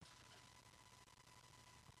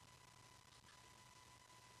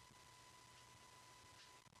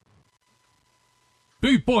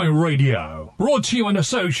Boot Boy Radio, brought to you in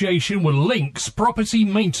association with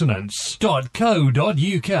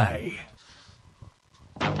linkspropertymaintenance.co.uk.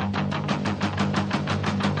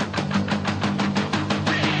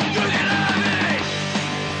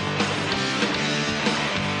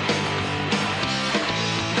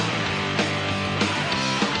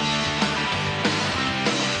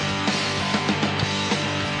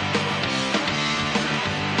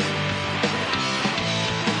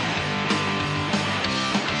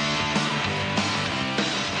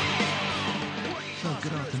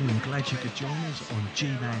 You could join us on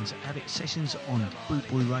G-Man's Avid Sessions on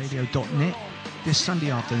bootboyradio.net this Sunday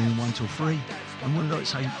afternoon 1 till 3, and we'd like to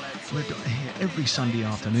say we're here every Sunday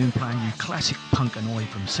afternoon playing you classic punk and oi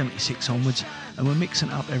from 76 onwards, and we're mixing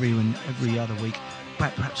up every other week,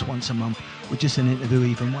 perhaps once a month, with just an interview,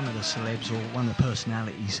 even one of the celebs or one of the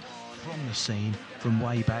personalities from the scene from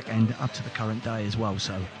way back and up to the current day as well.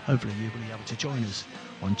 So hopefully you'll be able to join us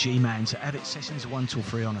on G-Man's Avid Sessions 1 till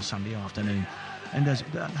 3 on a Sunday afternoon. And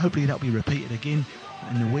hopefully that'll be repeated again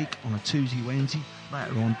in the week on a Tuesday, Wednesday,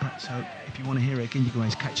 later on. So if you want to hear it again, you can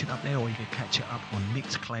always catch it up there, or you can catch it up on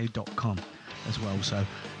mixcloud.com as well. So,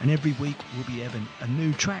 and every week we'll be having a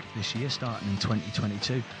new track this year, starting in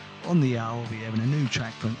 2022. On the hour, we'll be having a new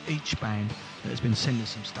track from each band that has been sending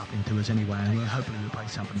some stuff into us anyway, and hopefully we'll play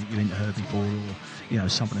something that you haven't heard before, or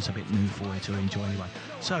something that's a bit new for you to enjoy anyway.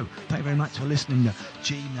 So thank you very much for listening to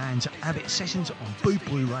G-Man's Avid Sessions on Boot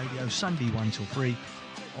Boy Radio, Sunday 1 till 3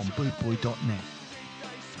 on bootboy.net.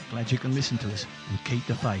 Glad you can listen to us and keep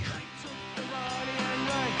the faith.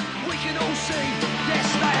 We can all see,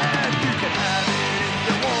 yes they have. You can have it if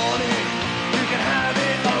you want it. You can have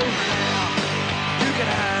it over now. You can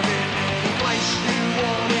have it any place you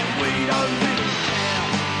want it. We don't really care.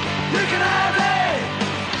 You can have it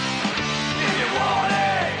if you want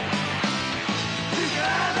it. You can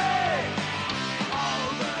have it over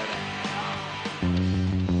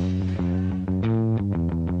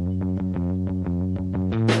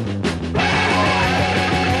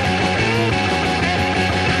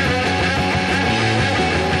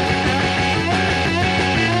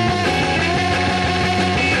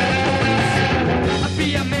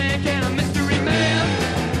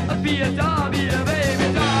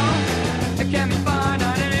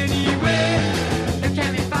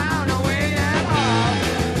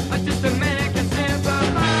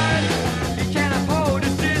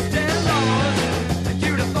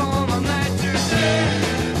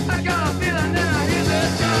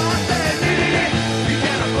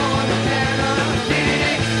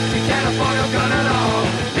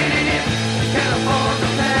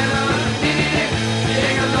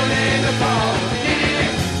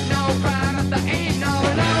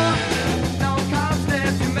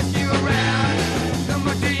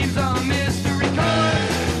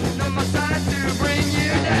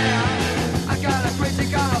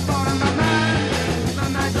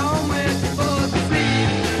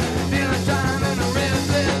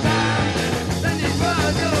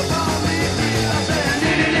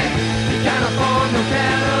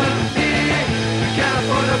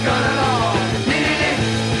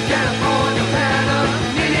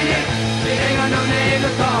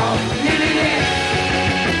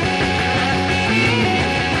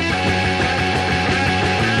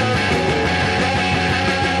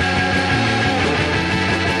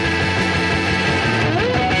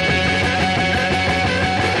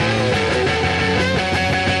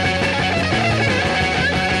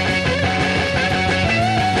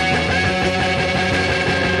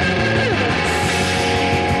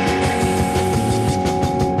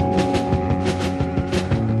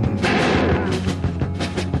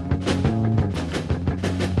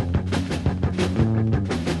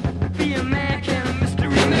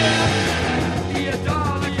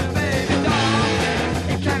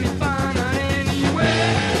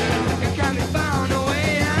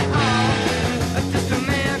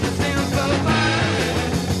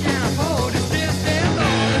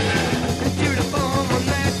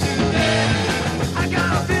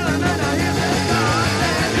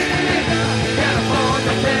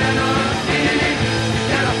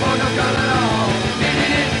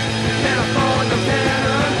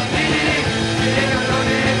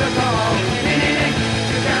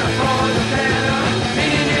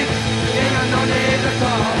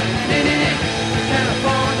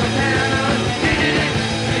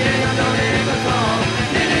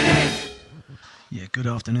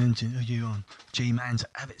afternoon to you on G-Man's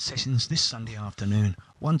Avid Sessions this Sunday afternoon,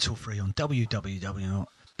 1 till 3 on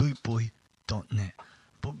www.bootboy.net.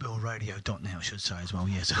 bootbillradio.net, I should say as well.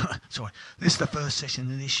 Yes, sorry. This is the first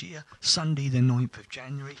session of this year, Sunday the 9th of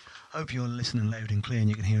January. Hope you're listening loud and clear and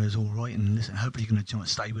you can hear us all right. And listen, hopefully you're going to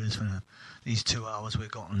stay with us for these 2 hours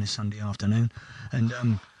we've got on this Sunday afternoon. And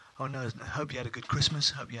I hope you had a good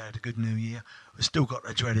Christmas. Hope you had a good New Year. We've still got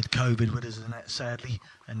the dreaded COVID with us, and that sadly.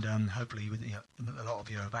 And hopefully, a lot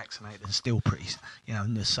of you are vaccinated and still pretty,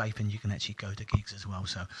 they're safe, and you can actually go to gigs as well.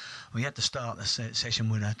 So we had to start the session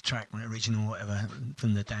with a track, an original, whatever,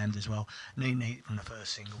 from The Damned as well. Neat from the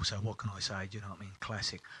first single. So what can I say? Do you know what I mean?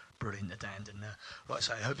 Classic, brilliant, The Damned. And like I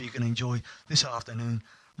say, I hope you can enjoy this afternoon,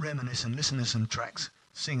 reminisce and listen to some tracks,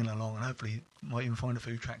 singing along, and hopefully you might even find a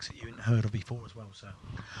few tracks that you haven't heard of before as well. So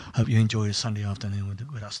hope you enjoy the Sunday afternoon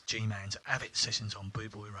with us G-Man's Avid Sessions on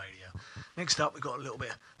Boot Boy Radio. Next up we've got a little bit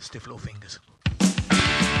of Stiff Little Fingers.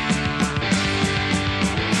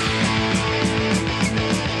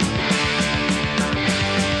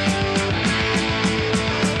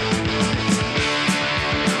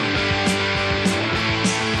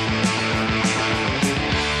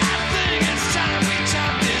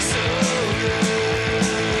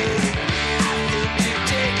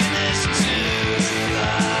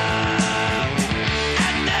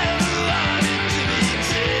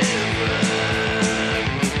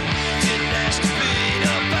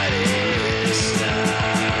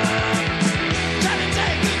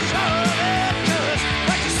 Take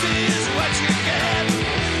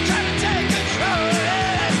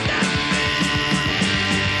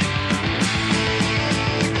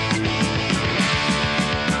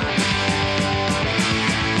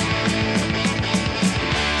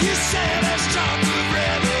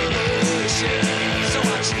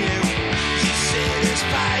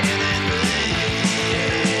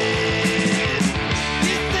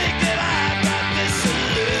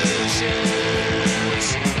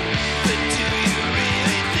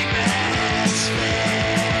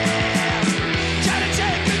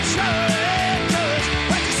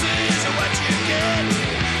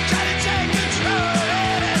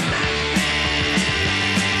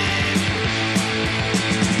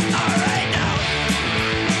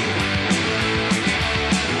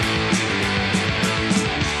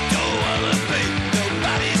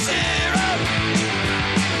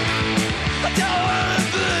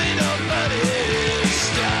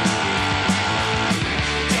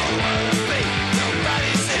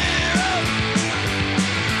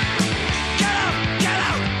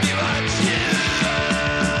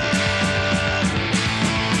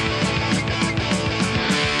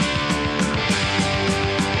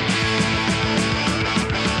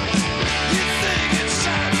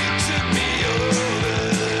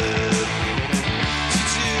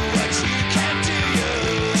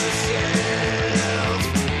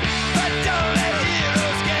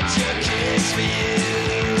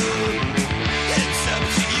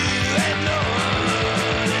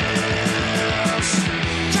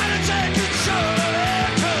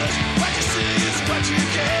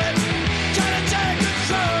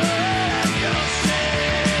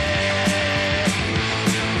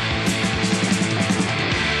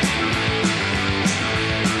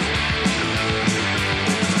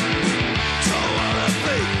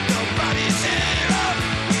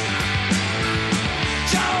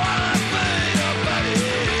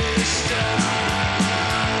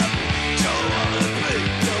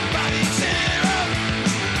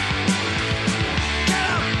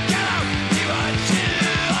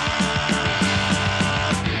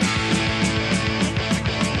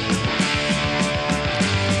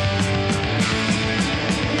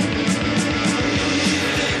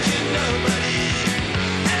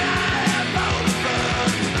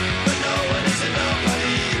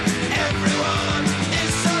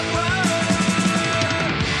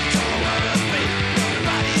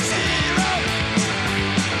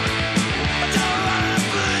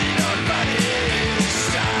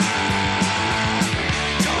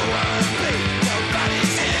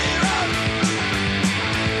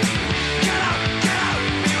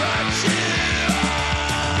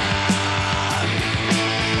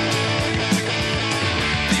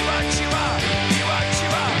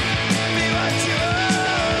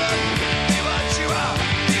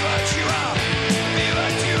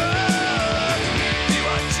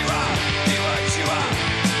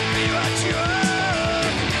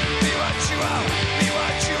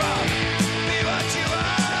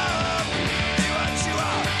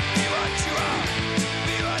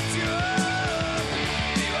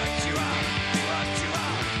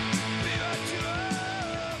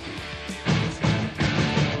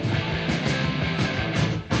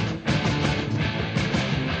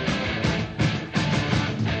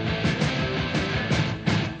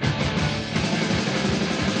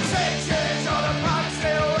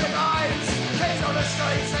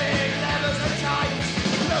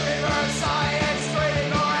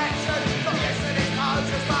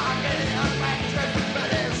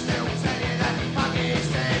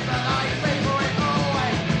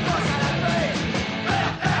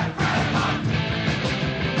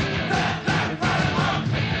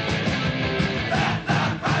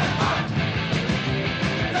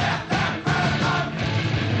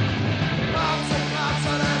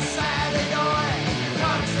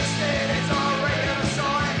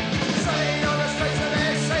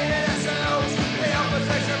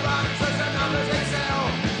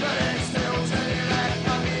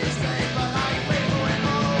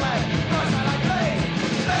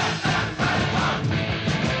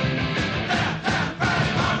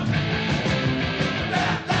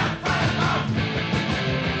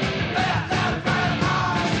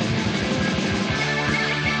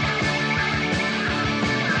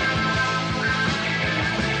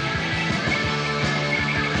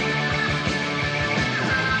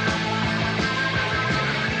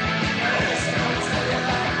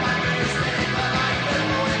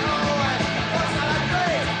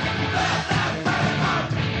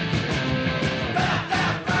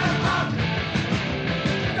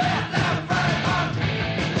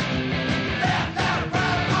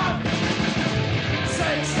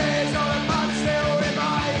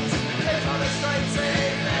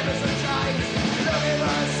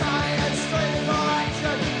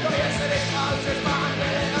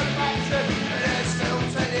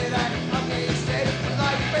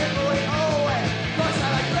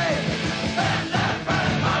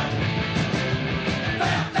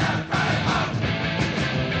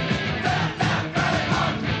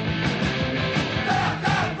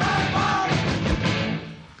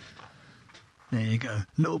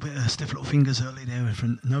little bit of Stiff Little Fingers early there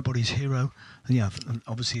from Nobody's Hero. And yeah,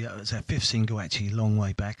 obviously that was their fifth single, actually, a long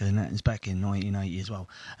way back, and that is back in 1980 as well.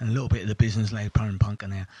 And a little bit of the Business, Loud Proud and Punk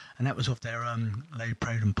in there. And that was off their Loud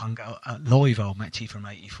Proud and Punk live album, actually, from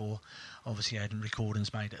 84. Obviously had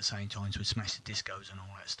recordings made at the same time with Smash the Discos and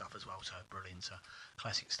all that stuff as well, so brilliant. So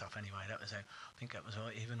classic stuff anyway. That was I think that was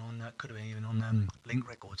even on could have been even on Link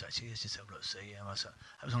Records, actually. Let's just have a look, see. Yeah,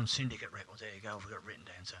 that was on Syndicate Records. There you go, I've got it written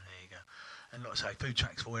down, so there you go. And like I say, food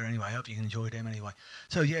tracks for you anyway. I hope you can enjoy them anyway.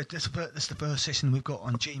 So yeah, that's the first session we've got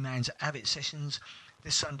on G-Man's Avid Sessions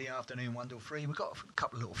this Sunday afternoon, 1 till 3. We've got a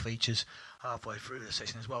couple of little features halfway through the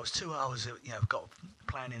session as well. It's 2 hours. We've got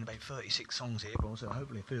planning about 36 songs here, but also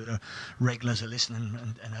hopefully a few of the regulars are listening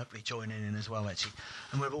and hopefully joining in as well, actually.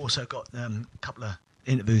 And we've also got a couple of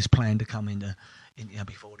interviews planned to come in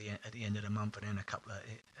before at the end of the month, and then a couple of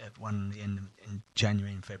one at the end in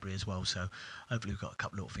January and February as well. So hopefully we've got a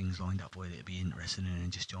couple of little things lined up for you that'll be interesting in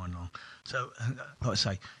and just join along. So like I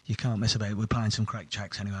say, you can't mess about. We're playing some crack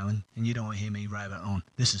tracks anyway, and you don't want to hear me rabbit on.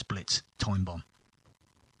 This is Blitz, Time Bomb.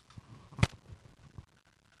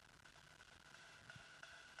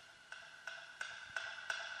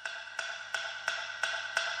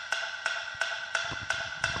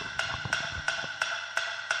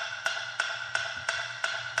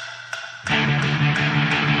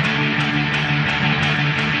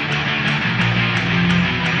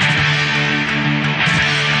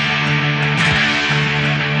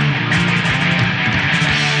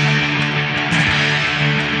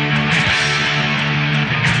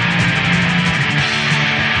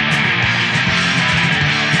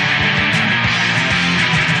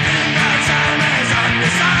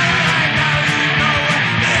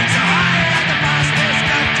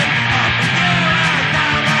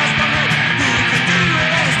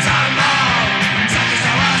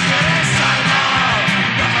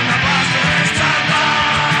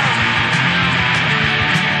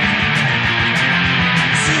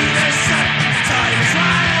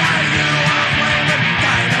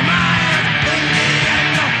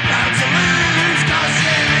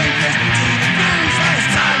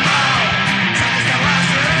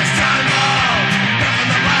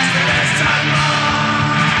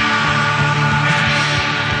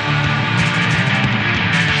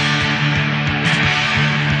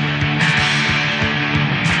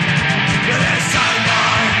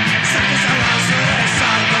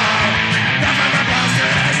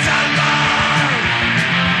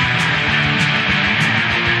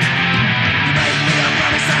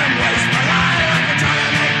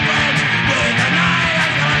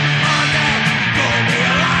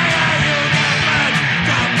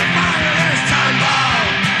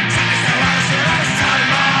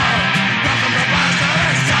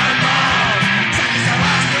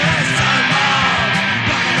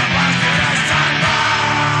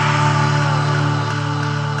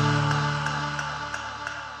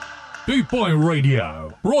 Bootboy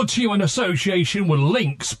Radio, brought to you in association with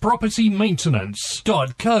Links Property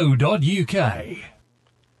Maintenance.co.uk.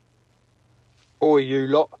 Oi, you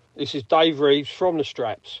lot. This is Dave Reeves from The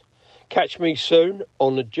Straps. Catch me soon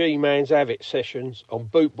on the G-Man's Avid Sessions on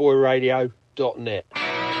bootboyradio.net.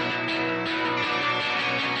 Hey!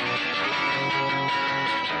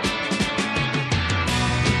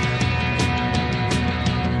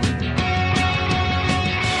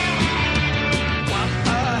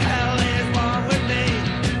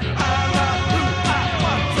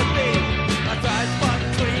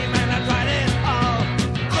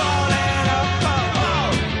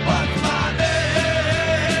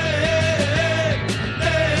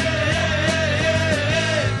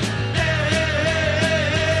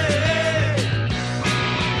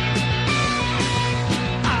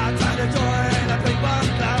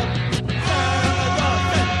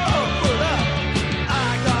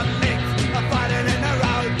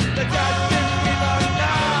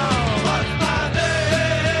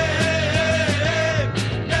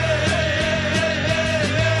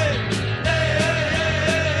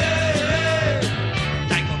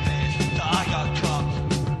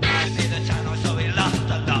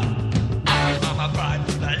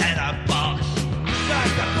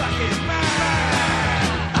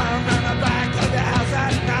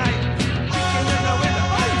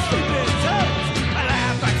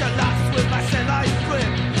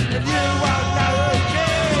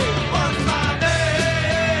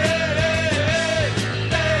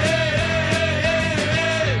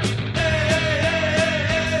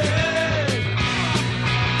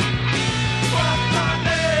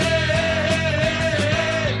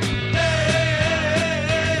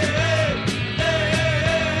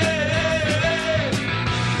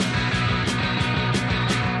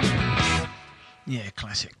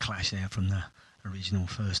 from the original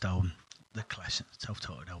first album, The Clash,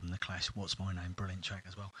 self-titled album, The Clash, What's My Name, brilliant track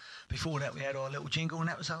as well. Before that we had our little jingle, and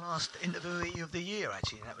that was our last interviewee of the year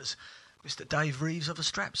actually, and that was Mr. Dave Reeves of the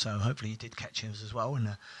Straps. So hopefully you did catch us as well,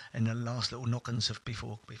 and the last little knock-ons of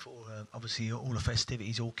before obviously all the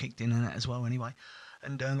festivities all kicked in and that as well anyway.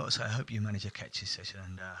 And like I say, I hope you managed to catch this session,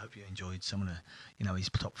 and I hope you enjoyed some of the, his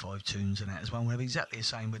top 5 tunes and that as well. We'll have exactly the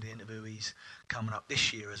same with the interviewees coming up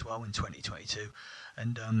this year as well in 2022.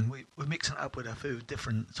 And we're mixing it up with a few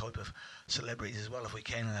different type of celebrities as well if we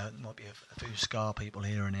can. Might be a few ska people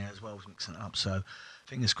here and there as well, mixing it up. So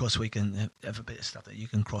fingers crossed we can have a bit of stuff that you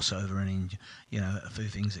can cross over and, a few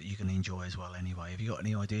things that you can enjoy as well anyway. If you've got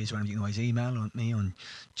any ideas or anything, you can always email me on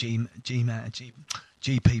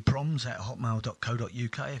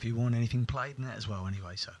gpproms@hotmail.co.uk if you want anything played and that as well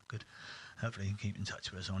anyway. So good. Hopefully you can keep in touch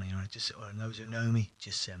with us on here. Just those who know me,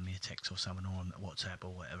 just send me a text or something or on WhatsApp or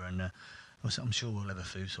whatever, and I'm sure we'll have a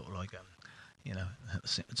few sort of like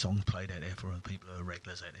songs played out there for people who are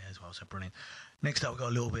regulars out there as well. So brilliant. Next up we've got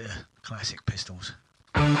a little bit of classic Pistols.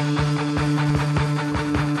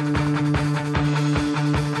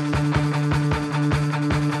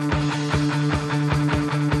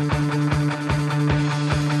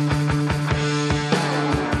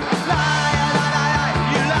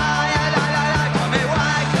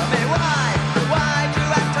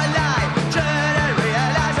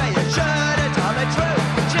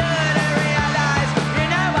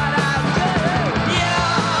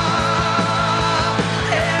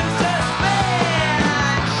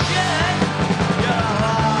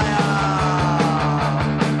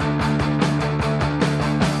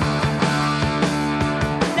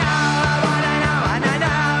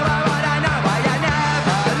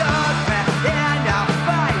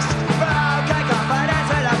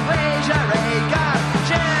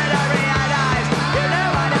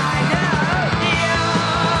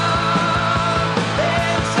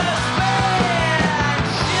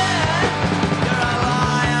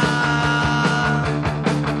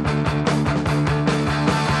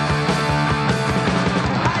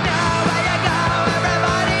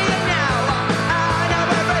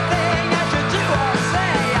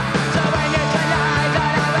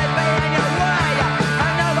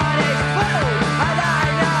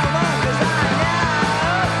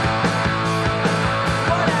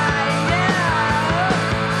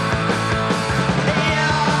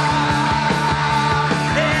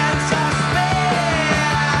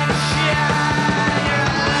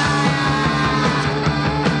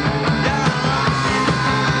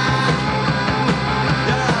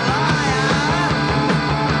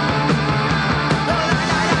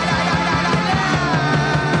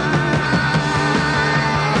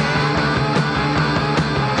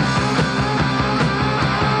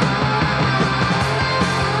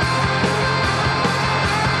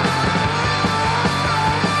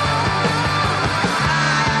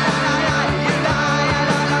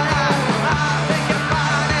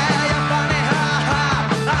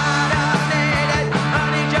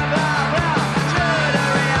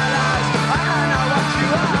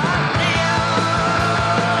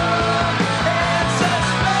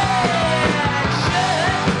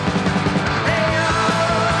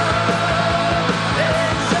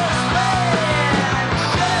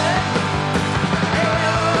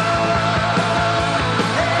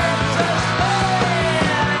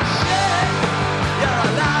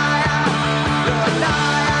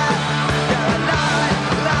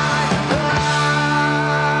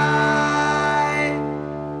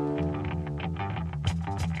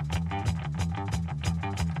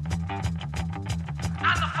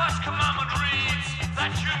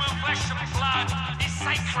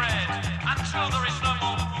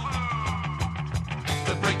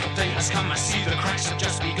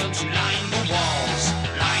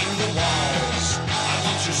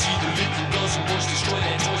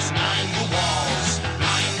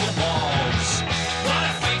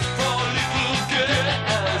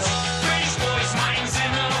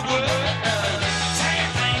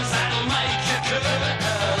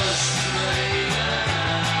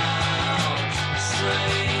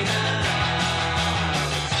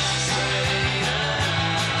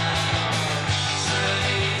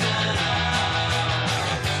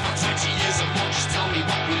 Tell me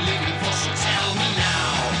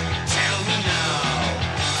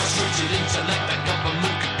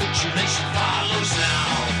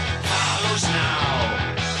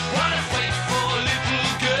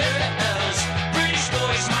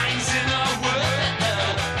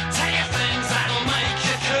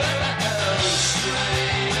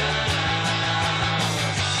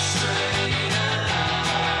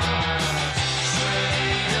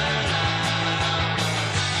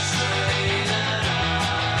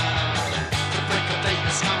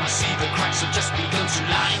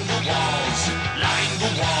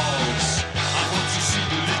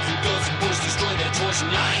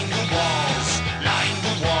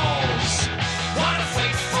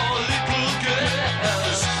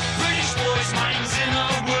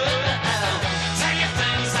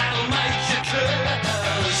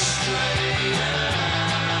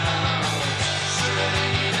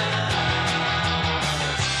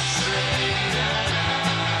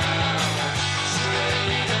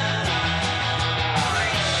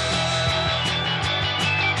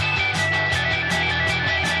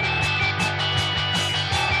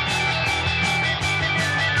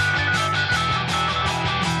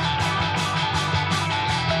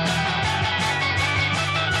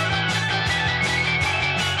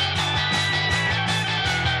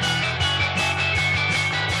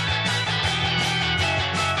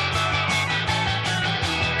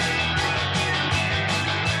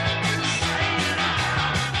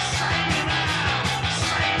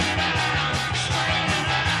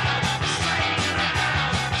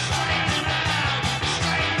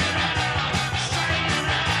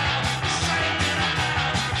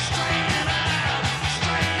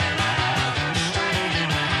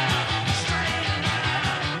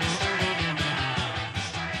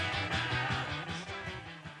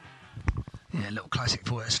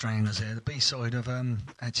Four Stranglers there, the B-side of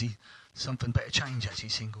actually Something Better Change, actually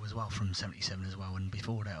single as well from 77 as well, and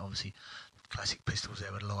before that obviously classic Pistols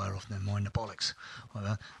there with Liar Off, Never Mind the Bollocks.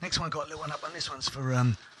 Well, next one got a little one up, and this one's for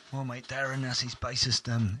my mate Darren. That's his bassist,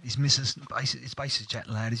 his bassist Jack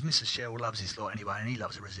Ladd. His missus Cheryl loves his lot anyway, and he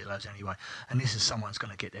loves the Rezillos anyway, and this is someone's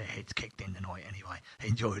going to get their heads kicked in tonight anyway.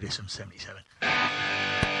 Enjoy this from 77.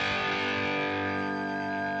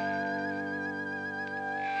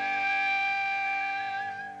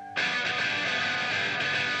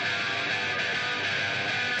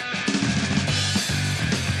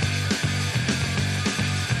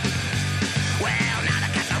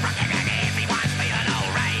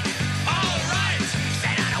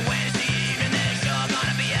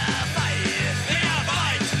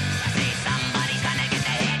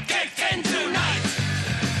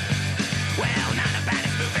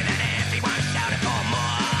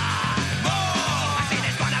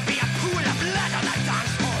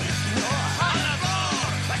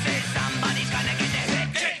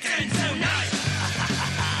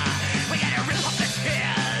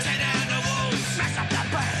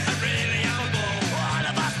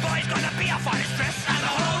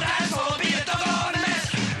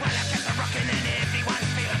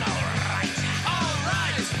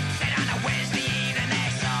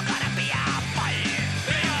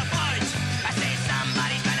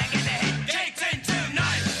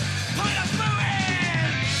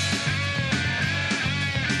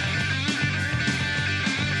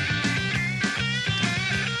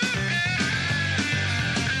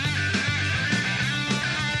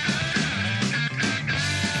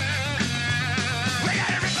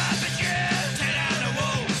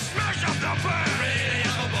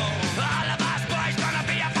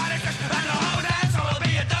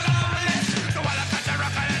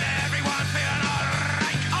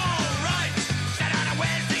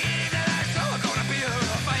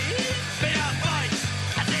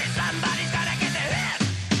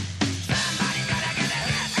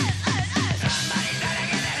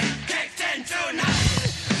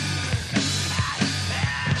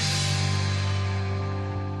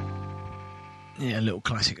 Yeah, a little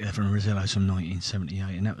classic there from Rezillos from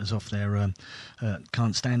 1978, and that was off their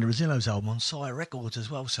Can't Stand the Rezillos album on Sire Records as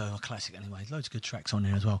well, so a classic anyway. Loads of good tracks on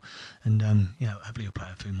there as well, and hopefully we'll play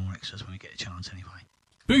a few more extras when we get a chance anyway.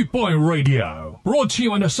 Boot Boy Radio, brought to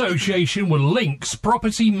you in association with Links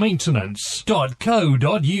Property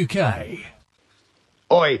Maintenance.co.uk.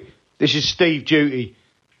 Oi, this is Steve Duty.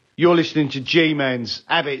 You're listening to G-Man's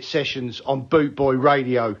Abbott Sessions on Boot Boy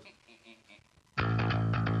Radio.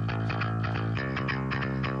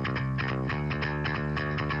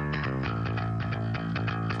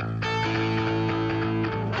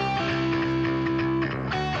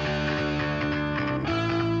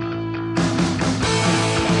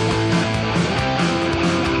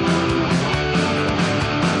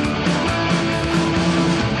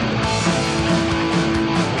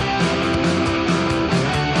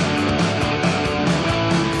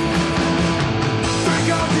 Drink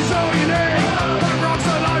up his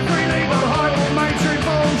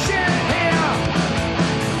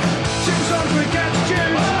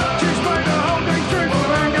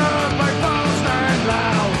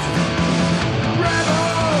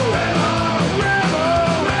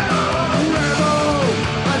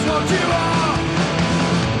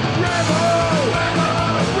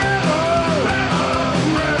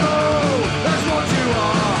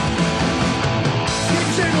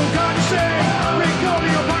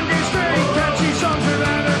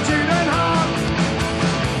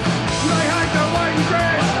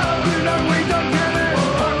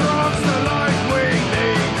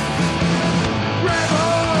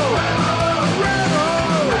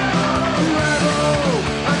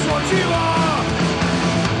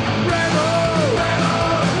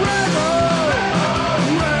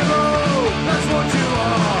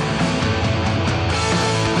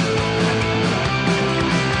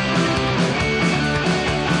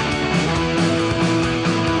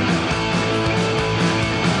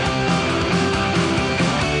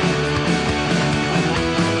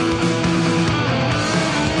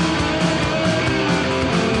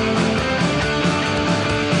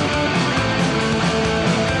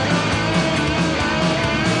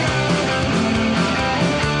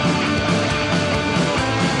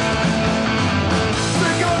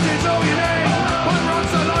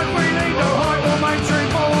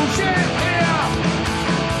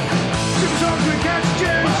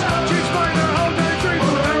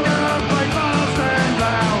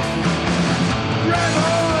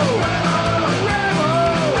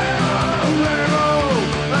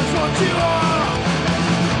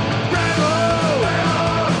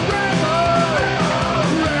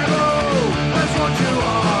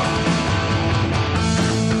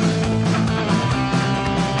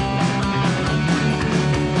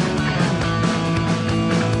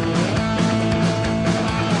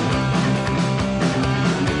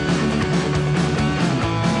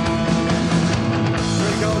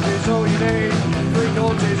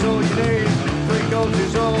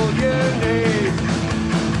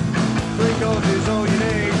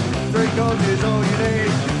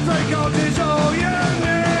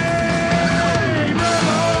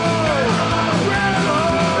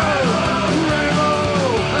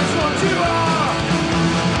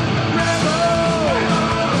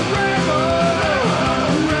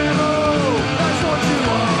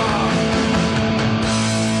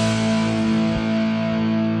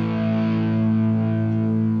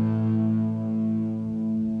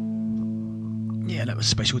Yeah, that was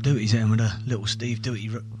Special Duties then with a little Steve Duty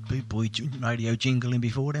Boot Boy radio jingle in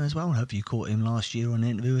before them as well. I hope you caught him last year on the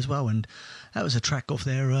interview as well. And that was a track off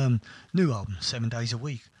their new album, 7 Days a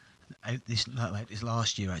Week. Out this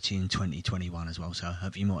last year actually in 2021 as well. So I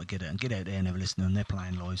hope you might get it and get out there and have a listen to them. They're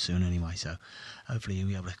playing live soon anyway. So hopefully you'll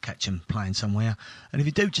be able to catch them playing somewhere. And if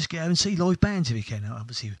you do, just get out and see live bands if you can.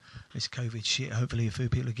 Obviously, this COVID shit. Hopefully a few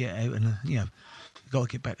people will get out and you've got to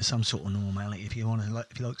get back to some sort of normality if you want to.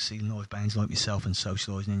 If you like to see live bands like yourself and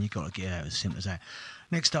socialising, then you've got to get out. As simple as that.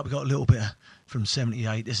 Next up, we've got a little bit from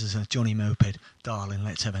 '78. This is a Johnny Moped, Darling,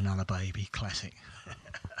 Let's Have Another Baby, classic.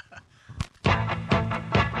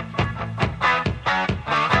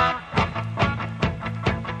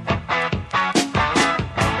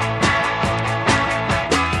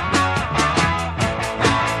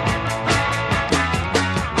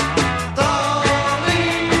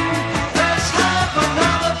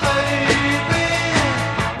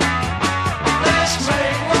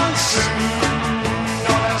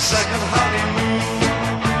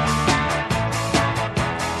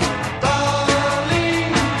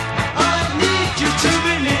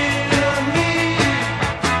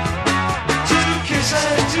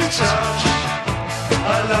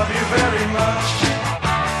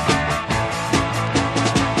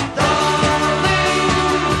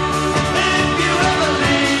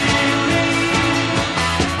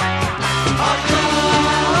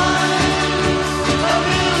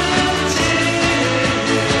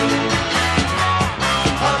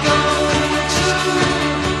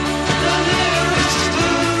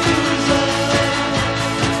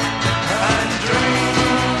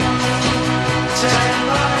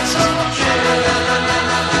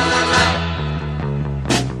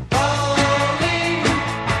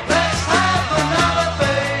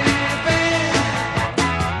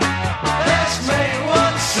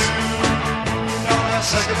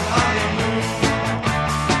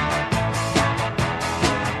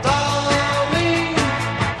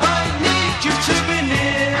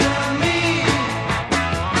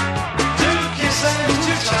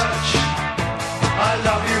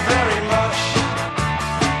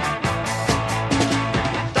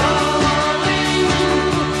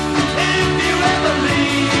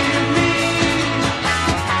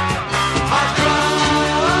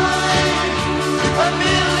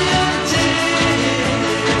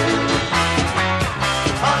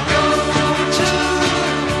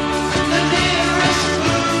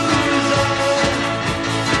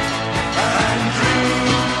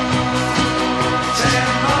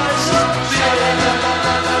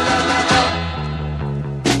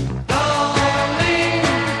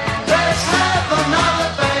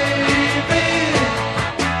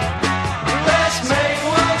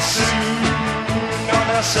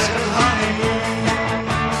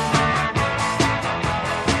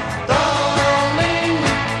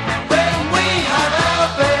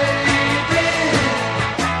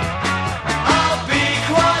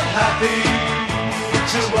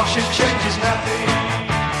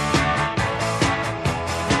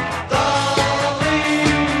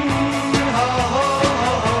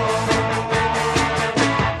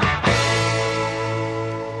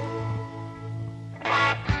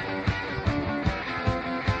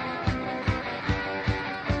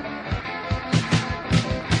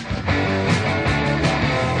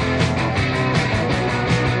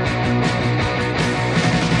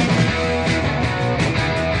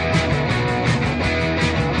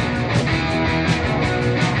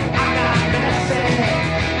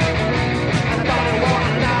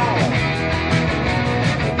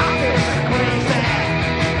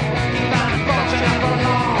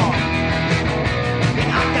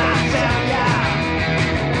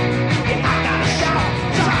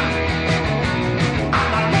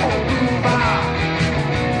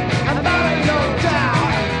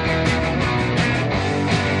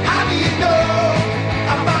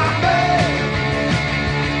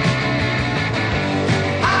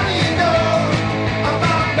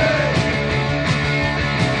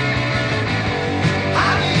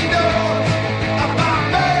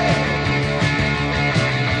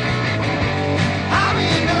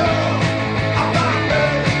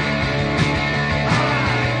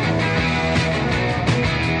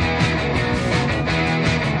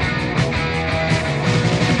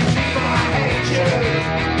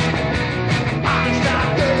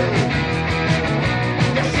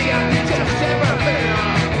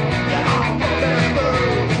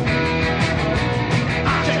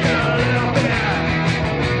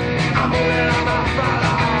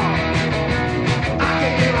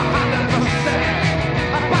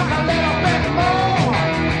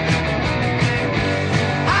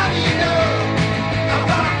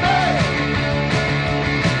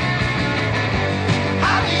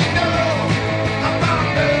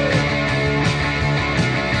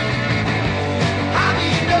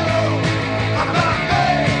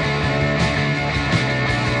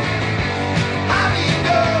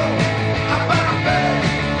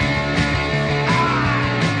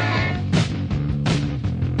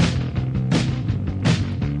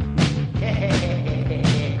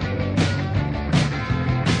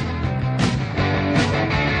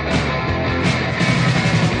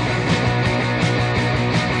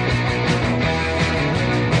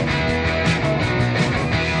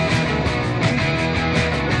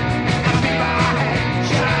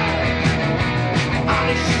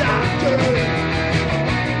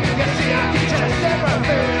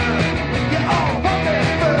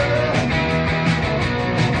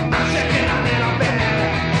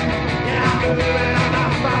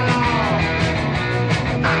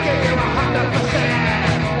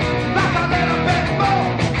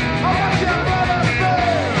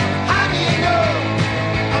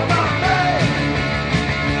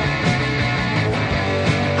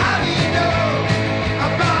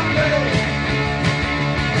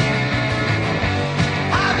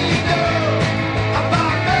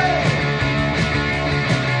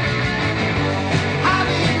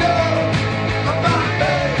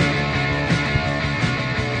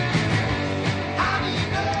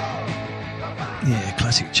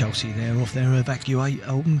 classic Chelsea there off their Evacuate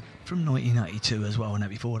album from 1982 as well, and that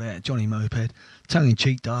before that Johnny Moped, Tongue in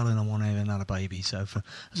Cheek, Darling I Want to Have Another Baby, so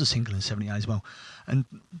as a single in 78 as well. And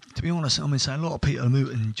to be honest, I mean, say a lot of Peter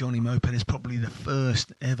Moot and Johnny Moped is probably the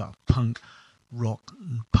first ever punk rock,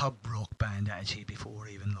 pub rock band actually, before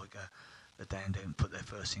even like the Dan didn't put their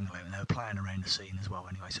first single out, and they were playing around the scene as well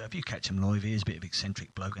anyway. So if you catch them live, he is a bit of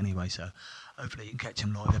eccentric bloke anyway, so hopefully you can catch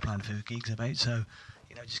them live. They're playing a few gigs about, so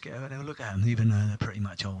you know, just get out and have a look at them. Even they're pretty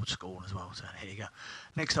much old school as well, so here you go.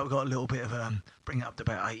 Next up we've got a little bit of bring it up to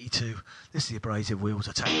about 82. This is the Abrasive Wheels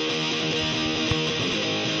Attack.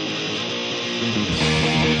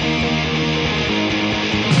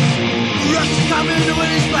 Rush coming to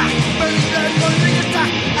win his back, but he's dead for the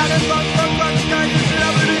attack. And then run, can't you see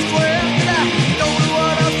I'm in this way after that? Don't know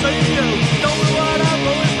what I'm saying to you, don't know what I'm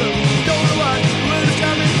going through, don't know what really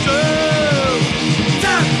coming true.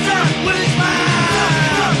 Tap, tap, win his back.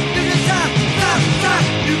 You can tap, tap, tap,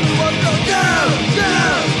 you can walk, go, go, go.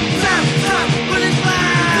 Tap, tap, win his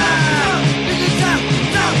back. You can tap,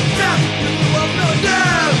 tap, tap, you can walk, go, go,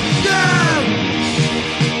 go.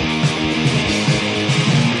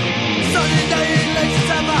 Sunny day in late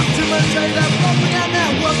September, too much shade up, popping out now.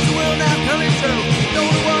 What's the world now coming through? Don't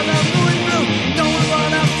know what I'm going through, don't know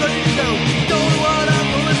what I'm trying to do, don't know what I'm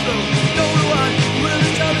going through, don't know what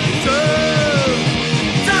really coming through.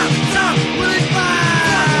 Tap, tap, will it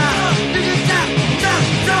fire? You can tap, tap,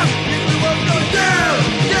 tap, you can walk, go, go,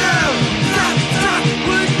 go. Tap, tap,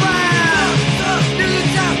 will it fire? You can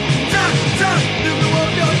tap, tap, tap, you can walk,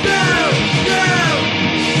 go, go, go.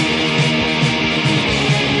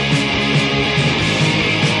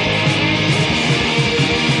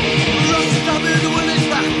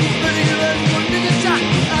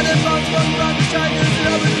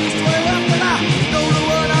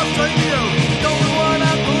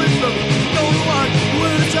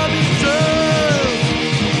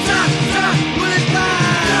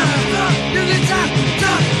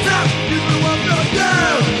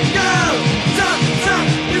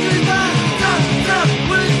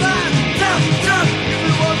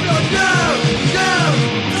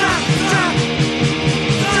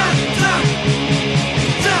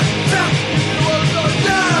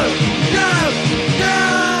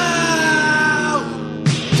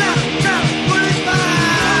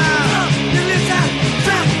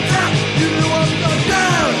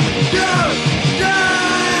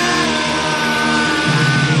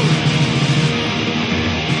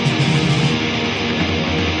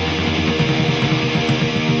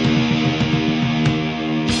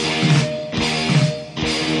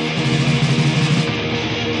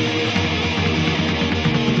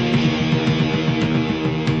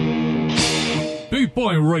 Boot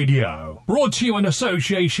Boy Radio, brought to you in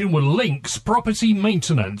association with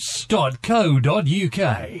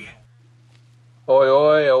linkspropertymaintenance.co.uk. Oi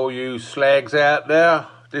oi, all you slags out there,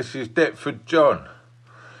 this is Deptford John.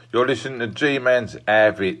 You're listening to G-Man's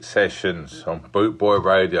Avid Sessions on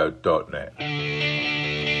bootboyradio.net.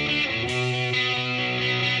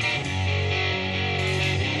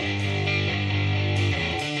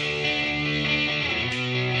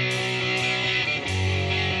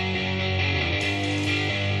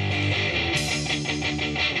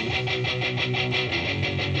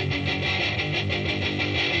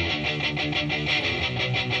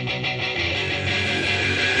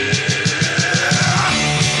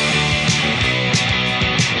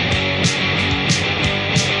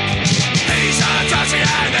 He's a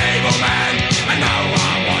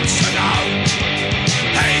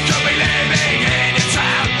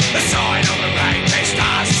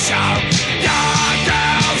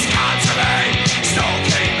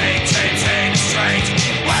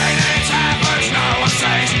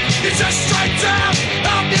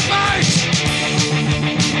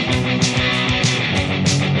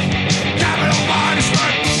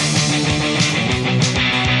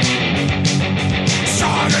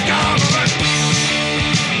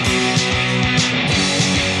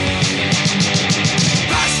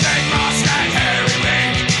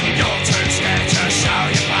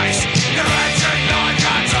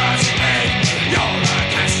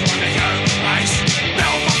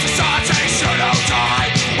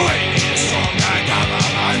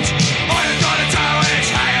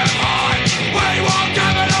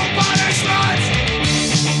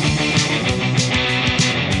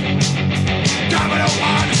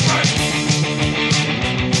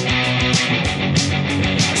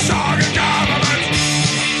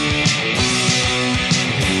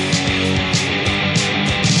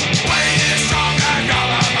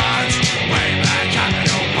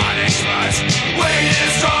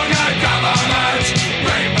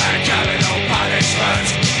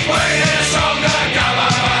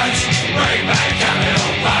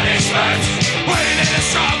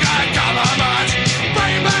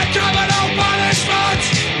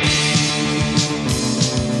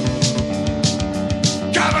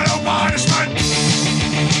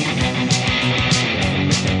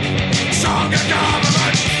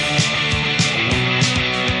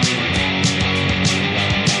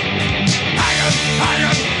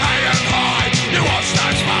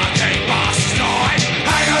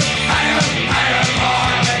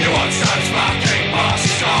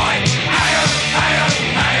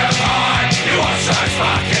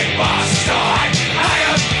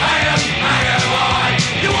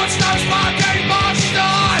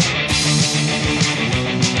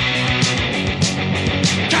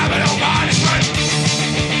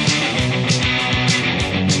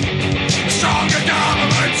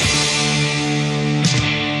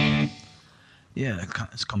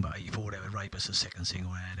It's Combat 84 there with Rapus, the second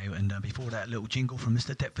single there. And before that, a little jingle from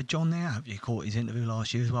Mr. Deptford John there. I hope you caught his interview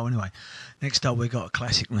last year as well. Anyway, next up we got a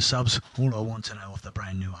classic from the Subs, All I Want to Know, off the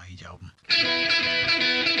Brand New Age album.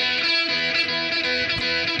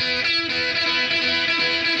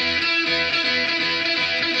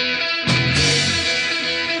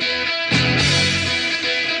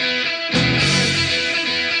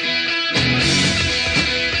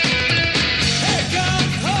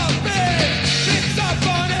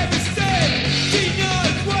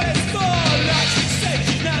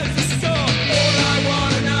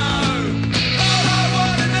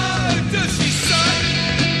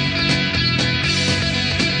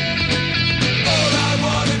 All I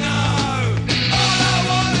wanna know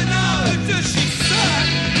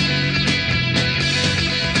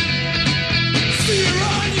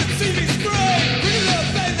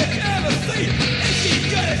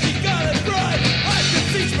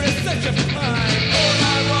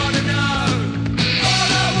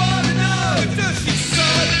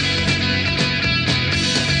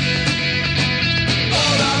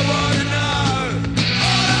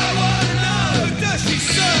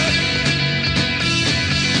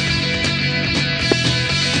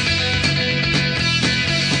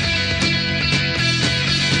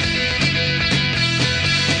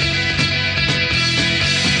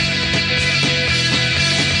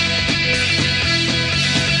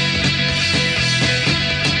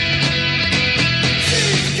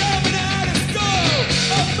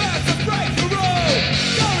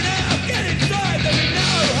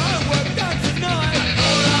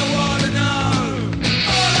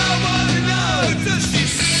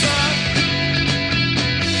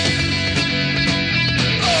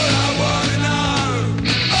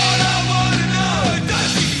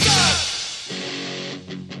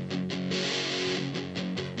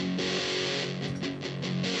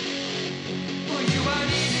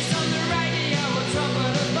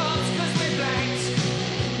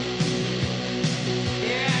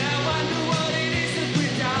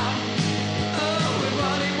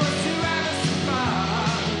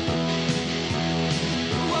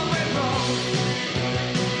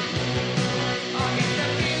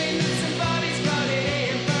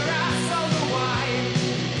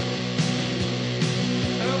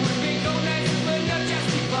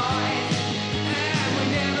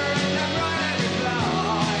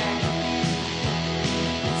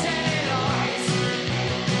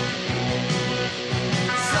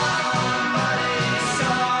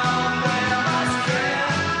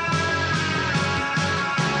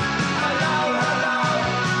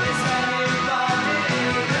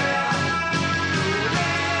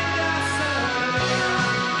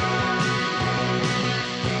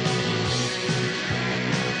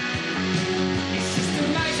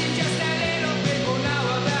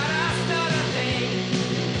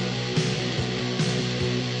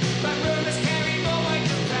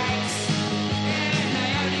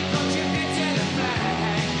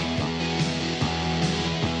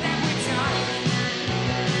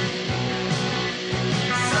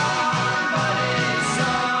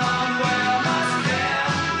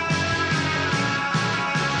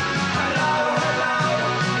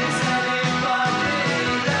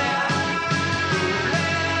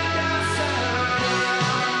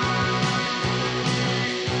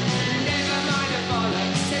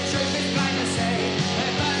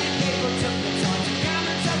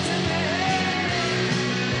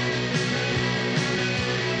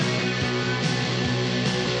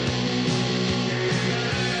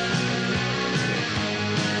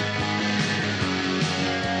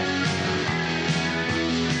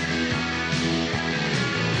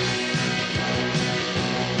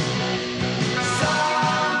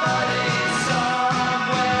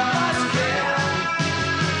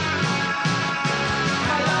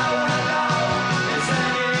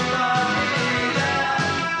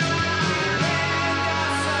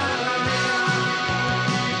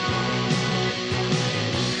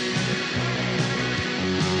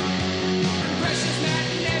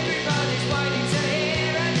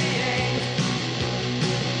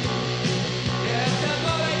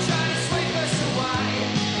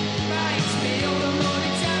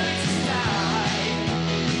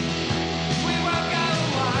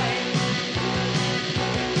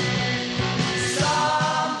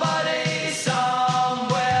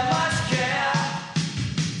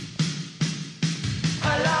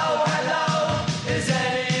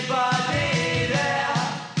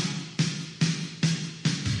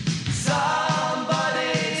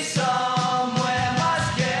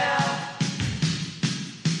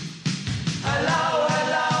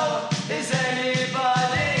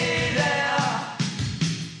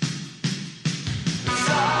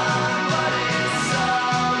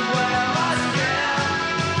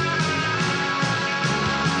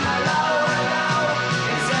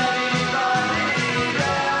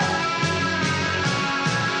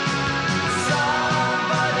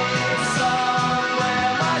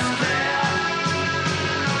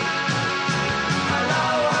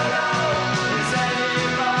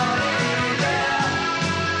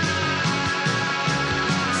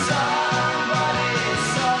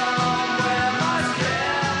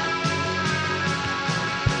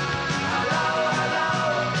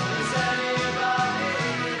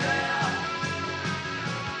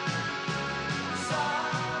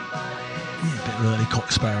early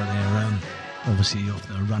Cock Sparrow there, obviously off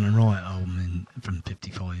the Run and Riot album from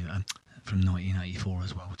 55, from 1984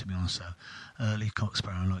 as well, to be honest. So early Cock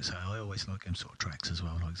Sparrow, like I say, I always like them sort of tracks as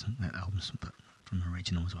well, like that albums, but from the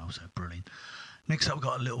original as well, so brilliant. Next up, we've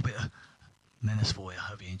got a little bit of Menace for you. I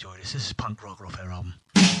hope you enjoy this. This is Punk Rocker off their album.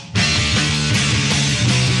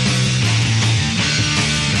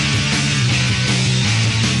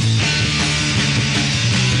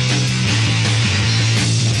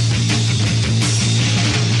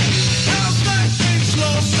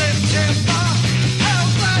 September,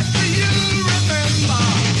 how's that do you remember?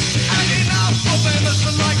 Hanging up for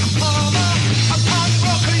venison like a farmer, a punk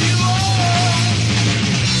rocker you are.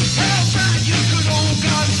 How's that you could all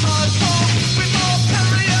go so far with more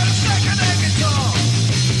Perry and a second-hand guitar?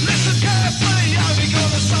 Listen carefully, only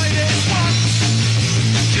gonna say this once.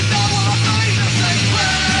 You know what I mean? I say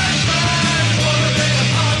crash man, wanna be a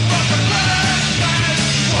punk rocker, crash man,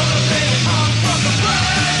 wanna be a punk rocker,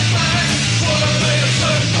 crash man, wanna be a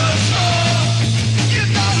superstar. You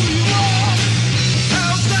know who you are.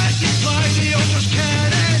 How's that you play the Aldous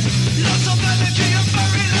Cannon? Lots of energy and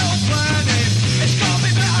very little planning. It's gotta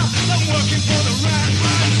be better than working for the rat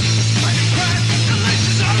rats. Making crack, the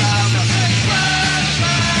leases are around. I say crash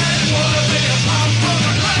man, wanna be a punk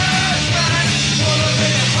rocker, crash man, wanna be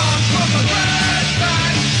a punk rocker, crash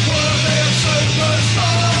man, wanna be a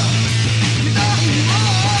superstar. You know who you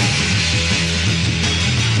are.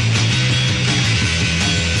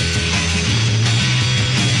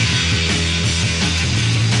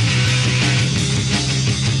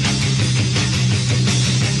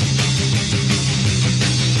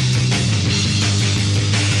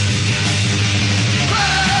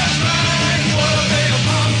 Crash man, wanna be a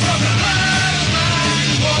punk rocker, crash man,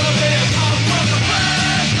 wanna be a punk rocker,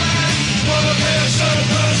 crash man, wanna be a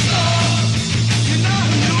superstar. You know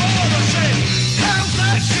who you are, I said. How's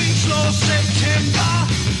that since last September?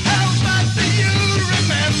 How's that do you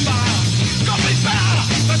remember? Got me better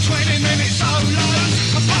for 20 minutes solos,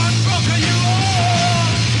 a punk rocker you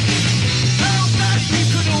are. How's that you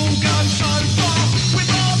could all go so far with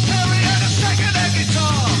more Perry and a second-hand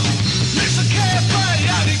guitar? Listen carefully,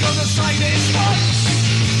 only gonna say this once.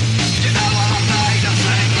 You know what I mean? I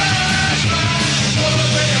say crash man, wanna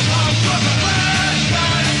be a punk rocker, crash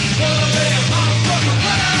man, wanna be a punk rocker,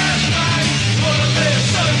 crash man, wanna be a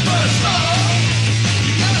superstar.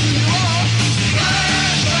 You know who you are.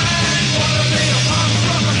 Crash man, wanna be a punk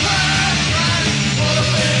rocker, crash man, wanna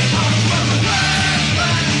be a punk rocker, crash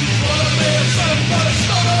man, wanna be a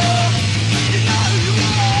superstar. You know who you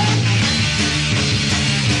are.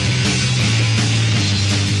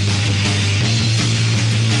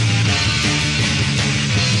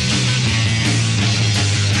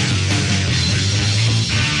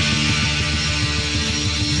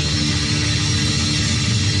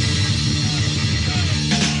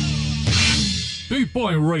 Boot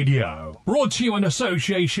Boy Radio, brought to you in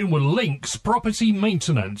association with Links Property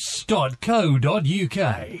Maintenance.co.uk.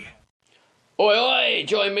 Oi, oi!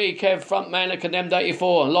 Join me, Kev, frontman of Condemned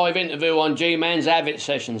 84, live interview on G-Man's Avid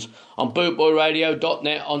Sessions on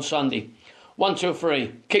bootboyradio.net on Sunday. 1, 2,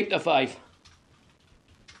 3. Keep the faith.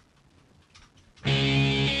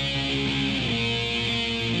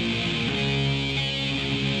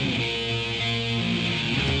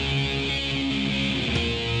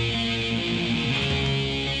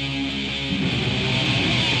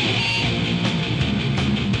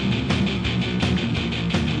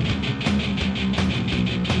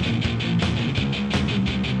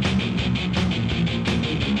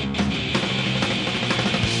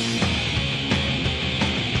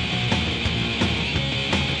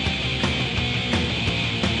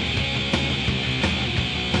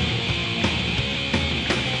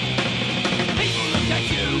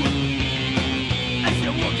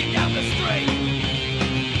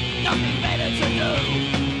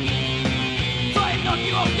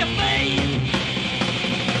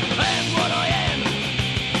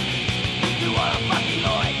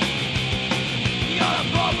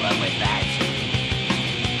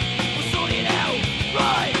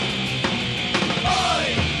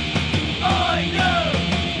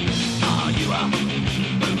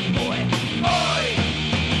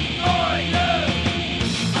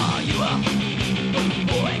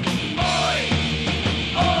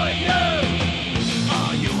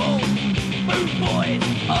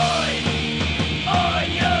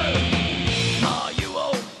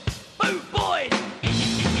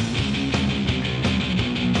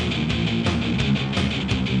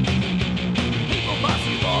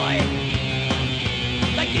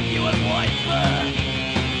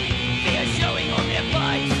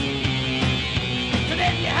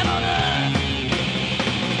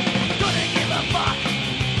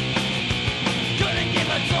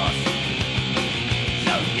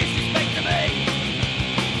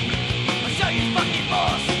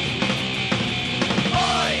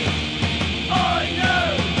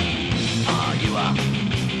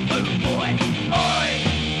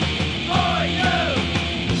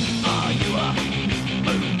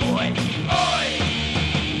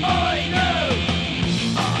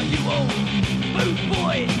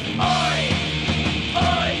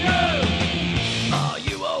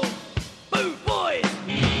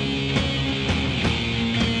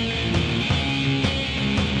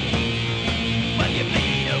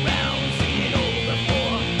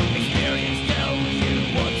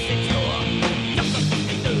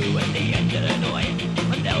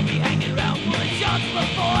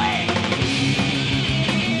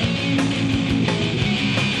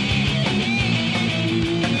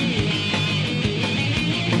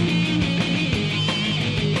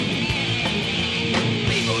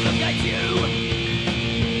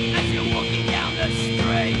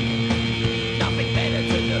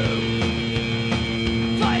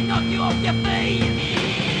 to be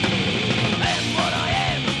and what I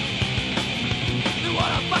am, and what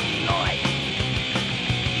I fucking like.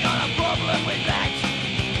 You got a problem with that?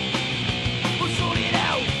 We'll sort it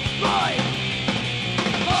out, right?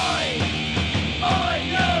 I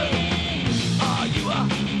know. Are you a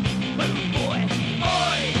boot boy? I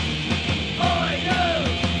know.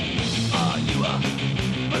 Are you a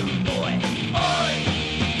boot boy? I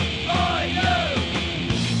know.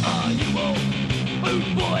 Are you all boot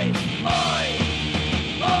boys? I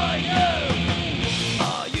know.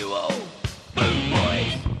 Are you all boot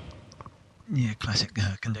boys? Yeah, classic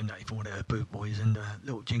Condemned 84 there, Boot Boys, and a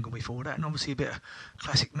little jingle before that, and obviously a bit of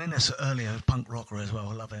classic Menace earlier, punk rocker as well.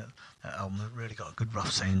 I love it. That album really got a good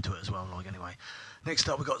rough sound to it as well. Like anyway, next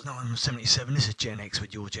up we got 1977. This is Gen X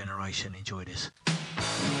with Your Generation. Enjoy this.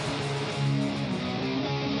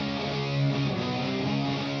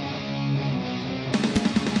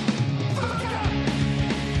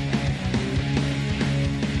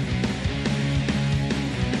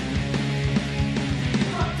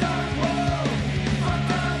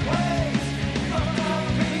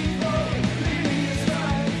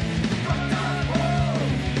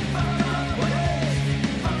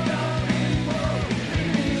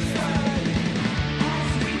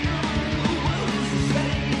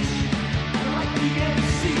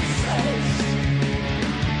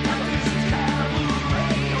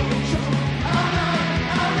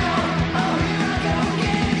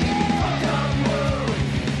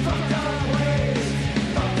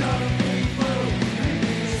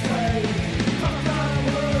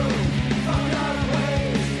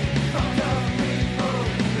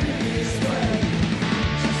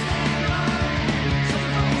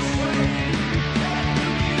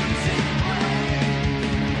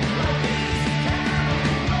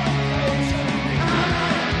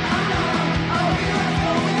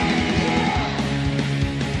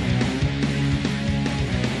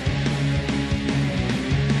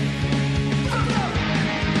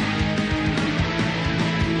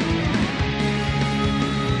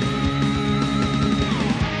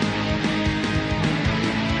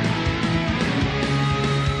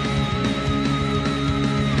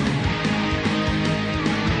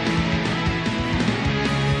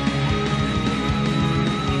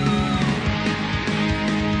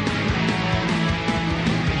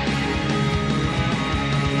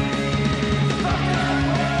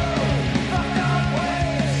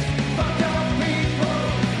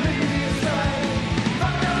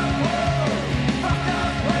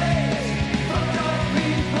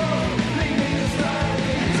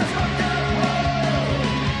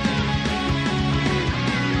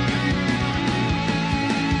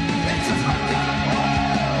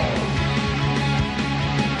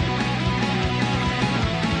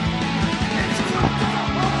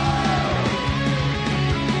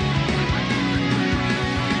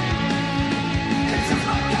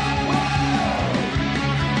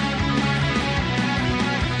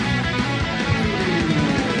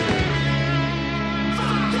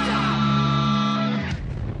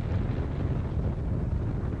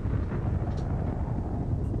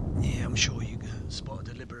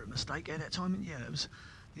 At that time, and yeah, it was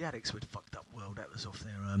the Addicts with Fucked Up World. That was off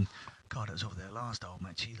their that was off their last album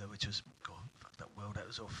actually, which was Fucked Up World. That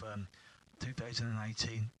was off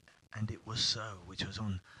 2018, and It Was So, which was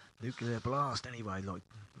on Nuclear Blast anyway, like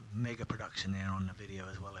mega production there on the video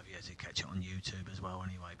as well. If you had to catch it on YouTube as well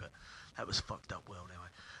anyway, but that was Fucked Up World anyway.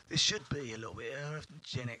 This should be a little bit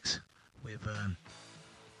Gen X with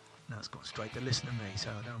no, it's got straight to Listen to Me, so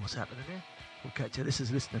I don't know what's happening there. We'll catch you. This is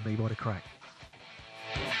Listen to Me by The Crack.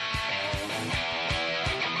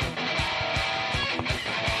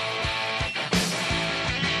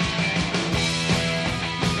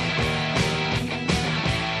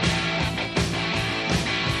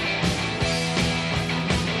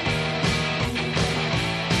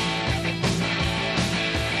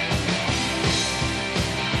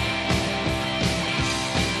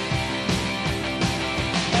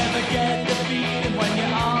 Get the feeling when you're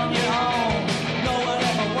on your own. No one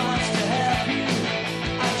ever wants to help you.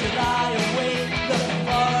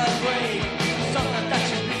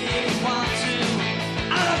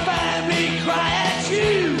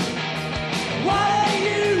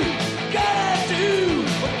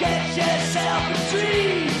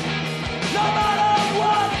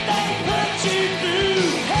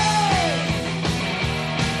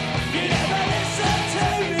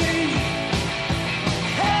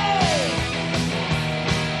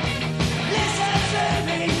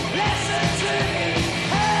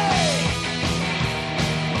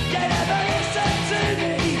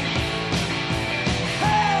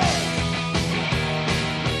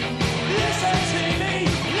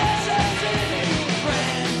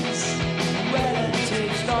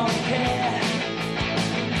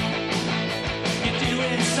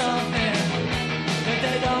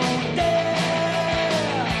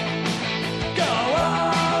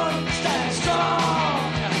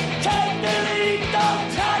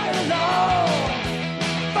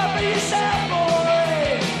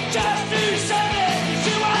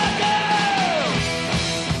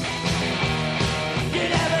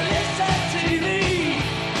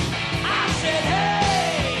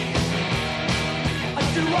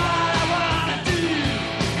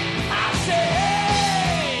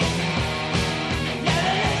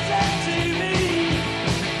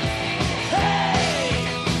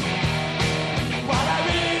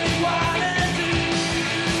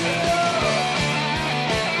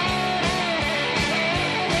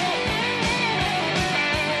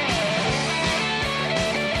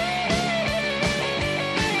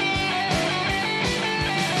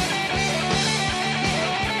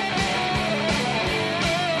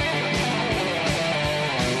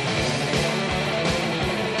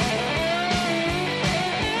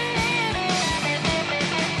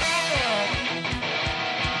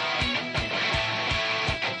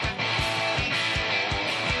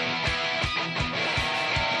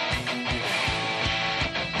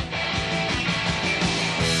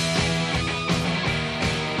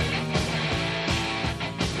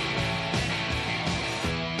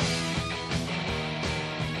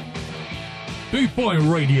 Boot Boy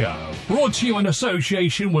Radio, brought to you in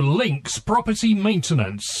association with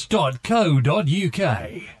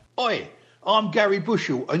linkspropertymaintenance.co.uk. Oi, I'm Gary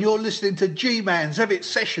Bushell and you're listening to G-Man's Evett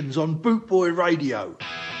Sessions on Boot Boy Radio.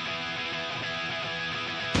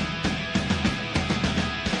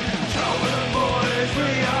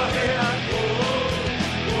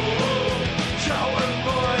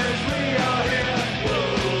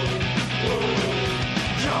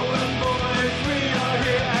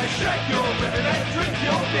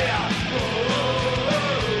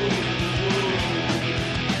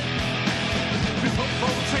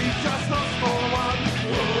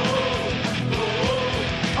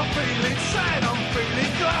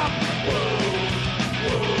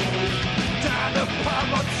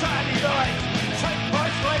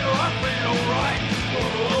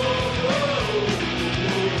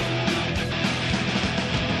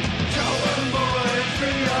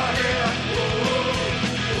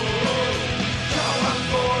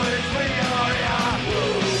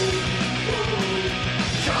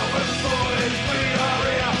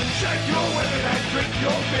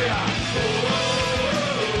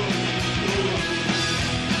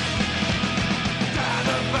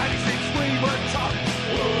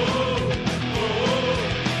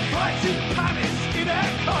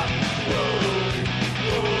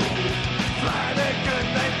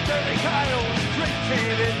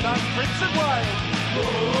 Prince of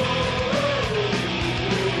Wales.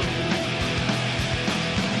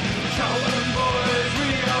 Charlton boys, we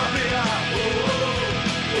are here.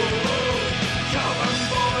 Charlton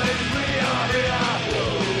boys, we are here.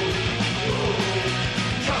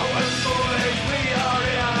 Charlton boys, we are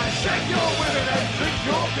here. Shake your women and drink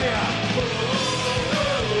your beer.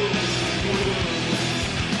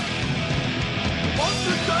 On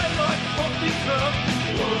the daylight Poppy Club.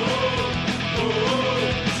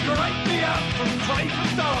 Scrape me up from Craven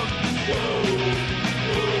Dog.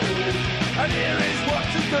 And here is what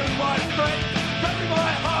to do, my friend. Bury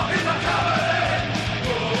my heart in the cupboard.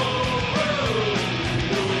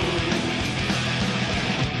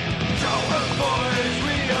 Charlton boys,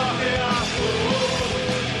 we are here.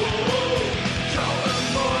 Charlton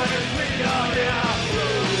boys, we are here.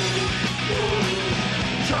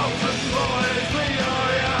 Charlton boys, we are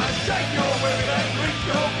here. Shake your women and drink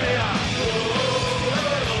your beer.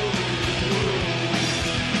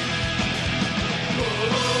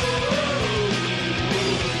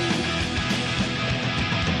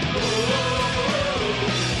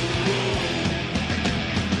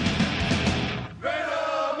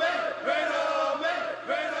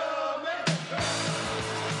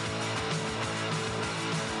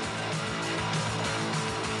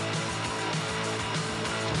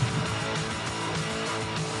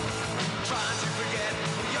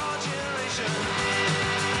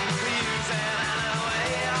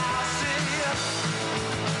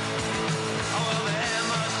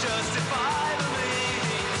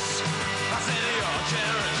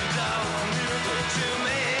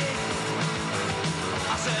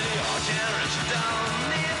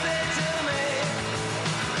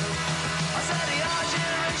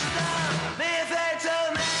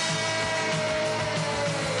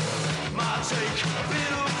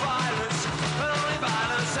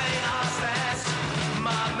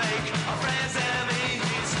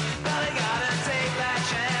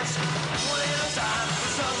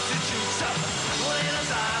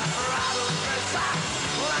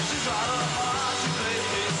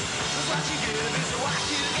 What you give is what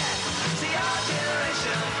you get. See, our generation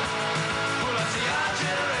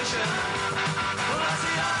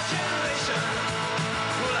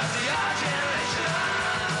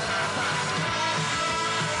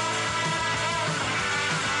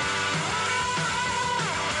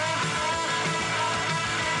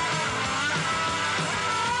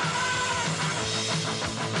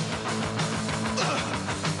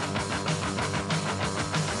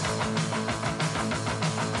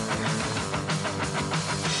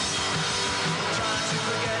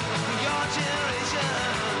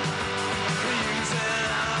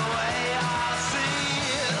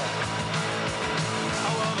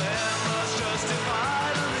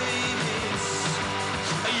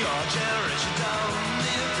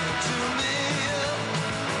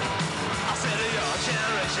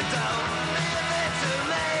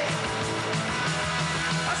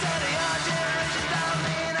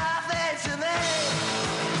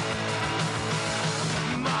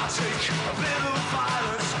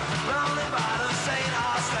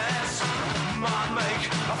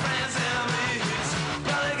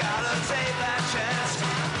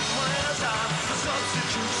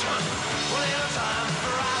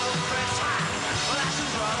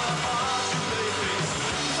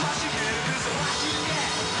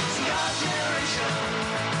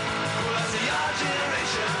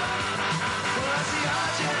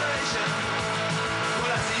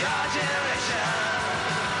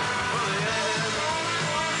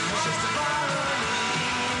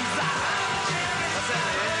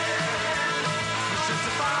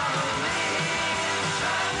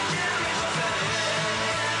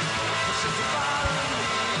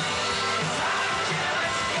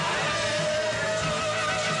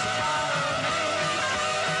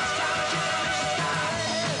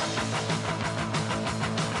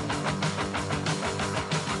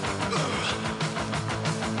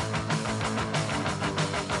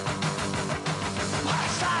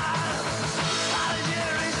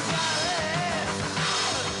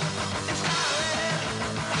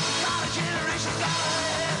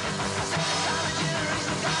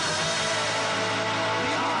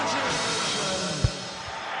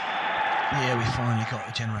Yeah, we finally got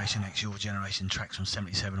the Generation X, Your Generation tracks from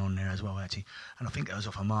 77 on there as well, actually. And I think that was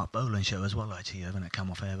off a Mark Bolan show as well, actually, when it come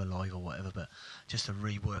off ever live or whatever. But just a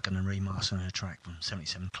reworking and remastering of a track from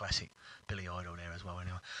 77 classic Billy Idol there as well,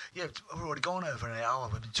 anyway. Yeah, we've already gone over an hour.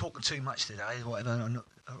 We've been talking too much today, whatever.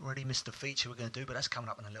 I already missed the feature we're going to do, but that's coming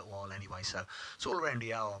up in a little while anyway. So it's all around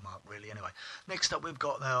the hour mark, really, anyway. Next up, we've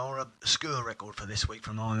got our Obscure record for this week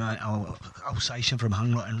from our Alsatian from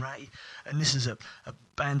Hung Right and Ratty. And this is a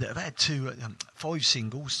band that have had 5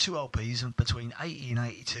 singles, 2 LPs between 80 and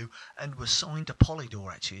 82, and was signed to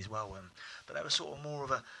Polydor actually as well. But that was sort of more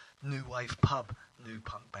of a new wave new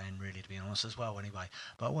punk band really, to be honest, as well anyway.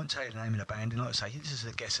 But I won't tell you the name of the band, and like I say, this is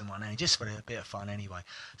a guessing one, and just for a bit of fun anyway.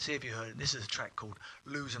 See if you heard it. This is a track called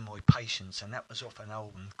Losing My Patience, and that was off an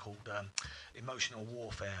album called Emotional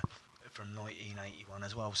Warfare from 1981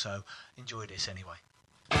 as well. So enjoy this anyway.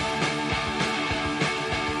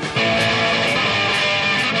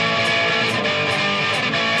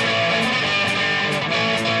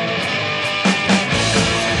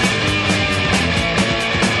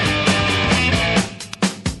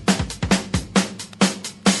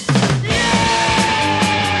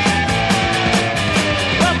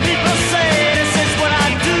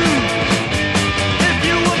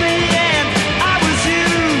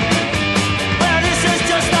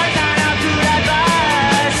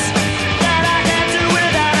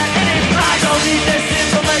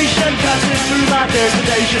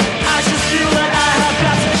 I just feel that I have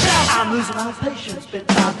got to shout. I'm losing my patience, bit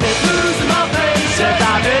by bit. Losing my patience, bit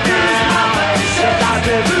by bit. Losing my patience, bit by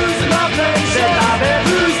bit. Losing my patience, bit by bit.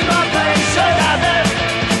 Losing my patience, bit by bit.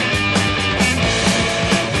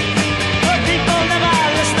 But people never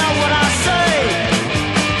listen to what I say,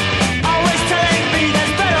 always telling me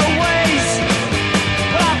there's better ways.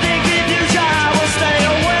 But I think in future I will stay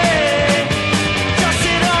away. Just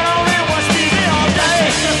sit on and watch TV all day.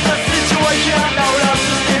 It's just a situation I know.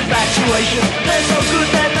 They're so good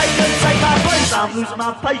that they can take my place. I'm losing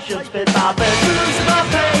my patience bit by bit. Losing my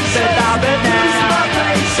patience bit by bit now. Losing my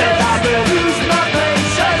patience bit by bit. Losing my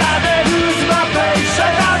patience bit by bit. Losing my patience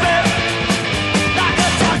bit by bit. Like a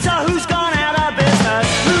doctor who's gone out of business.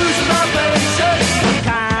 Losing my patience. What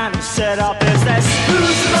kind of setup is this?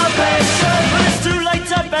 Losing my patience. But it's too late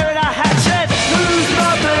to bury the hatchet. Losing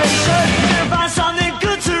my patience. You can find something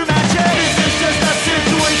good to match it. This is just a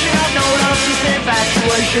situation I know. That's just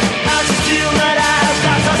infatuation. Feel that I've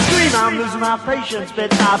got to scream. I'm losing my patience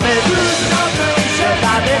bit by bit. Losing my patience bit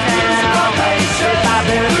by bit now. Losing my patience bit by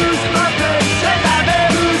bit. Losing my patience bit by bit.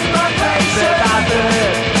 Losing my patience bit by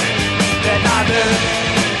bit. Bit by bit.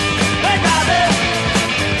 Bit by bit.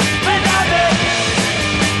 Bit by bit.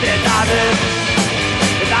 Bit by bit.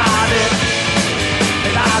 Bit by bit.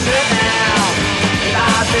 Bit by bit now. Bit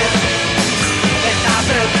by bit. Bit by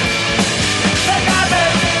bit. Bit by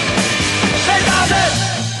bit. Bit by bit.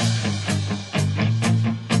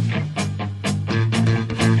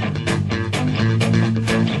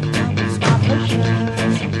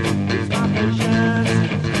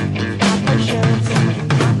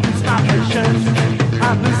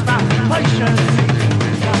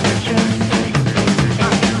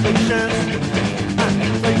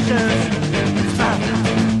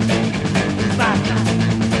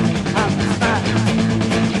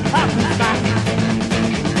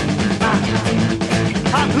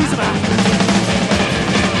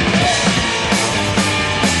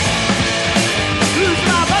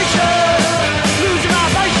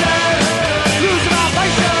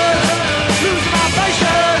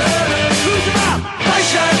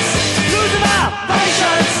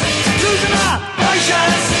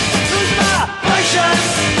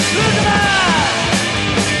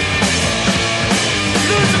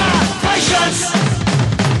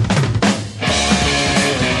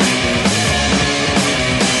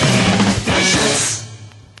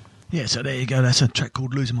 So there you go, that's a track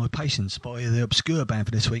called Losing My Patience by the Obscure band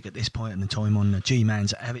for this week at this point in the time on the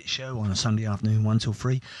G-Man's Have It show on a Sunday afternoon 1 till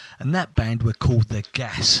 3, and that band were called The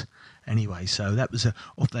Gas anyway. So that was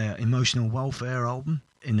off their Emotional Welfare album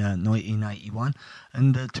in 1981,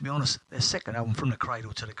 and to be honest, their second album, From the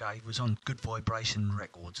Cradle to the Grave, was on Good Vibration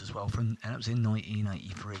Records as well, and that was in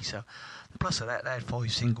 1983. So plus of that, they had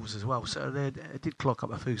 5 singles as well, so they did clock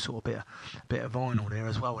up a few sort of bit of vinyl there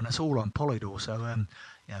as well, and that's all on Polydor. So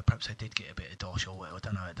yeah, perhaps they did get a bit of dosh or whatever. I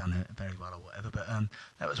don't know, it done it very well or whatever. But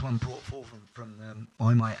that was one brought forward from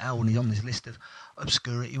my mate Al, and he's on this list of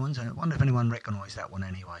obscurity ones. And I wonder if anyone recognised that one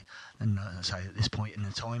anyway. And say at this point in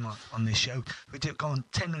the time on this show, we did go on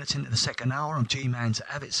 10 minutes into the second hour on G-Man's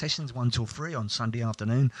Avid Sessions 1 till 3 on Sunday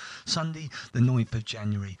afternoon. Sunday, the 9th of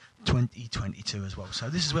January 2022 as well. So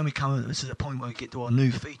this is when we come, this is a point where we get to our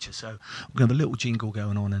new feature. So we're going to have a little jingle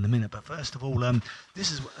going on in a minute. But first of all,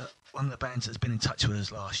 this is one of the bands that's been in touch with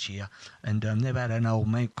us last year, and they've had an old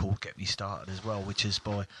mate called Get Me Started as well, which is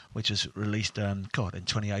released in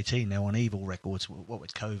 2018 now on Evil Records, what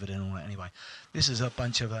with COVID and all that anyway. This is a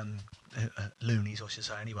bunch of loonies, I should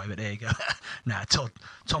say anyway, but there you go. Now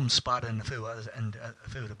Tom Spud and a few others, and a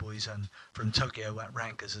few of the boys from Tokyo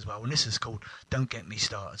Rankers as well, and this is called Don't Get Me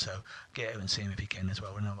Started, so get out and see them if you can as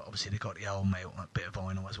well. And obviously they've got the old mate on a bit of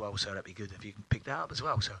vinyl as well, so that'd be good if you can pick that up as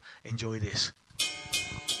well, so enjoy this.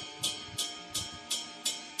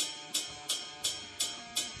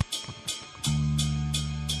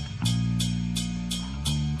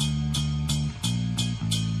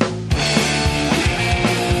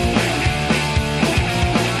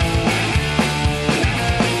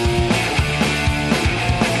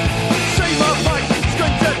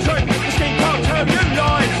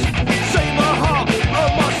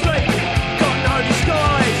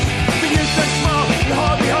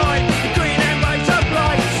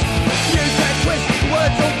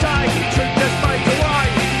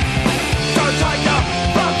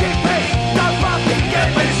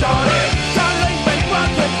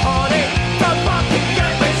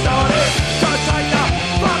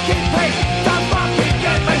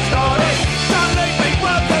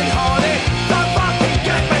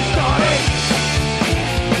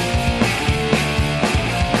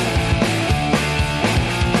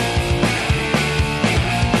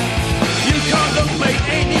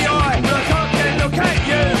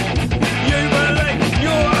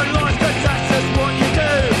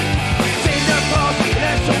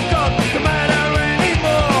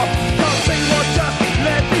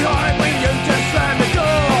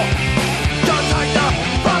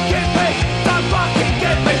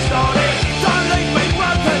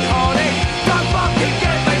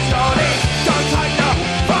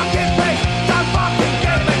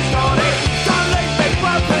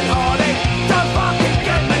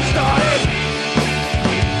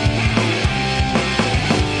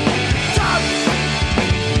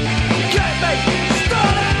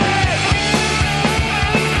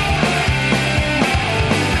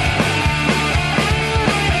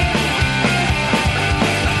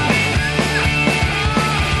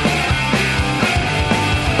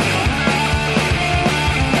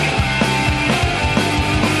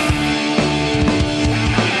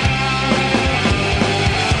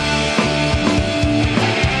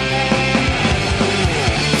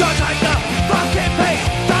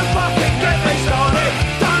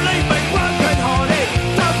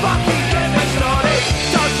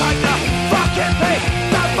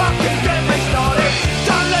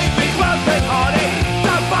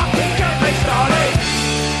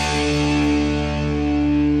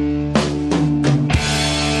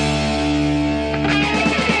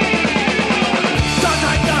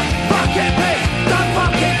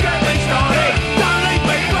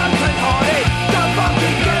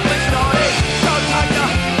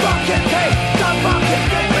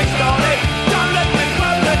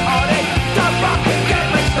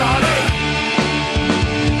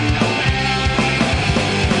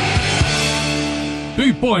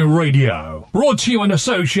 Boy Radio, brought to you in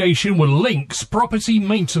association with Links Property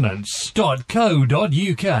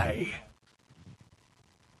Maintenance.co.uk.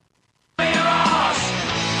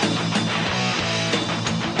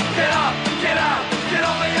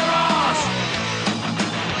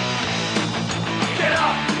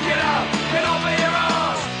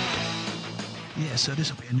 So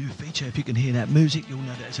this will be a new feature. If you can hear that music, you'll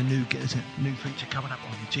know that there's a new feature coming up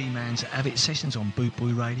on G-Man's Avid Sessions on Boot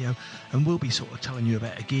Boy Radio, and we'll be sort of telling you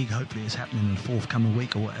about a gig. Hopefully it's happening in the forthcoming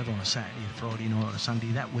week or whatever, on a Saturday, a Friday night or a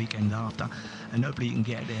Sunday, that weekend after, and hopefully you can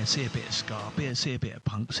get there, see a bit of ska, see a bit of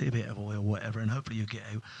punk, see a bit of oil, whatever, and hopefully you'll get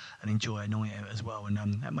out and enjoy a night out as well. And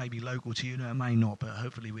that may be local to you, no, it may not, but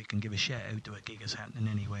hopefully we can give a shout out to a gig that's happening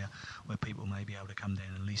anywhere where people may be able to come down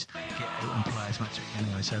and at least get out and play as much as we can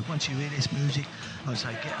anyway. So once you hear this music, I'd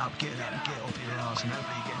say get up, get off your arse, and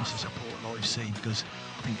hopefully you get them to support live scene, because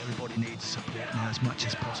I think everybody needs support now as much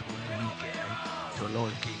as possible when you get out to a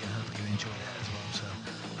live gig, and hopefully you enjoy that as well. So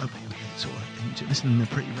hopefully we get sort of listening to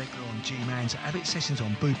pretty regular on G-Man's Avid Sessions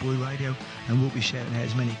on Boot Boy Radio, and we'll be shouting out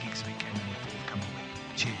as many gigs as we can in the forthcoming week.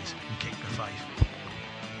 Cheers and keep the faith.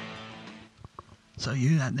 So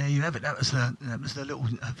there you have it. That was the little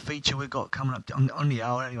feature we got coming up on the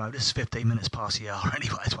hour. Anyway, this is 15 minutes past the hour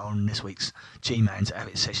anyway as well on this week's G-Man's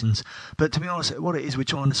Avid Sessions. But to be honest, what it is, we're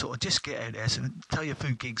trying to sort of just get out there. So tell you a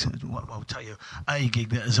few gigs. Well, I'll tell you a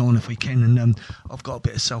gig that is on if we can. And I've got a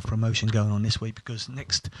bit of self-promotion going on this week because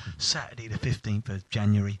next Saturday, the 15th of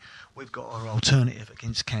January, we've got our Alternative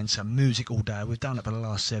Against Cancer music all day. We've done it for the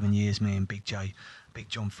last 7 years, me and Big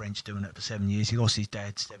John French doing it for 7 years. He lost his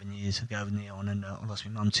dad 7 years ago in the on, and I lost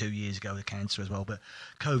my mum 2 years ago with cancer as well. But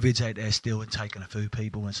COVID's out there still and taking a few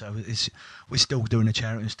people, and so we're still doing a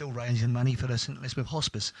charity and still raising money for the St Elizabeth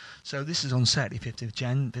Hospice. So this is on Saturday,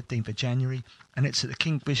 15th of January, and it's at the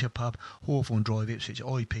Kingfisher Pub, Hawthorne Drive, Ipswich,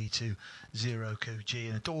 IP20QG,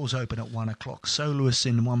 and the doors open at 1 o'clock. Soloists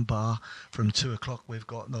in one bar from 2 o'clock. We've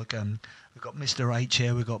got we've got Mr. H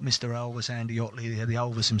here, we've got Mr. Elvis, Andy Otley, the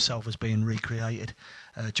Elvis himself has been recreated.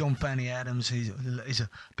 John Fanny Adams, he's a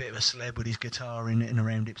bit of a celeb with his guitar in and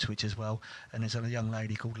around Ipswich as well. And there's a young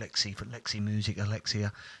lady called Lexi for Lexi Music,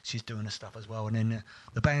 Alexia. She's doing the stuff as well. And then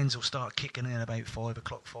the bands will start kicking in about 5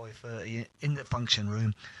 o'clock, 5:30 in the function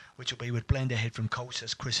room, which will be with Blenderhead from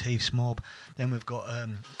Colchester, Chris Heath's Mob. Then we've got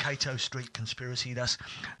Cato Street Conspiracy. That's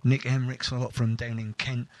Nick Hemricks, a lot from down in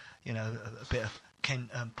Kent. You know, a bit of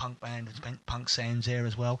Kent punk band, punk sounds there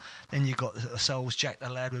as well. Then you've got the Souls, Jack the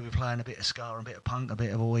Lad, we'll be playing a bit of ska and a bit of punk, a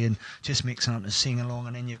bit of oi, and just mixing up and sing along.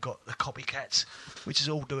 And then you've got the Copycats, which is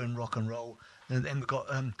all doing rock and roll. And then we've got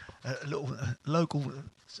a little local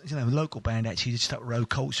band actually just up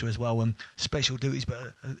Road Culture as well, and Special Duties,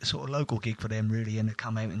 but a sort of local gig for them really, and to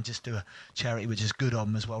come out and just do a charity, which is good on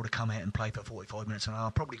them as well, to come out and play for 45 minutes. And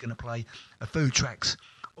I'm probably going to play a few tracks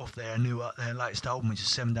off their latest album, which is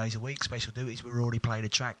 7 days a week, Special Duties. We've already played a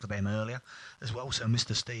track for them earlier as well, so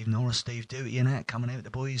Mr. Steve Norris, Steve Duty and that coming out with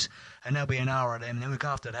the boys, and there'll be an hour of them. And then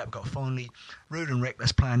after that we've got finally Rude and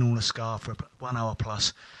Reckless playing all the ska for 1 hour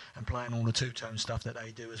plus, and playing all the two-tone stuff that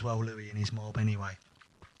they do as well, Louis and his mob anyway.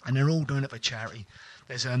 And they're all doing it for charity.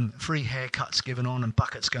 There's free haircuts given on and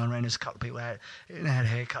buckets going around. There's a couple of people out had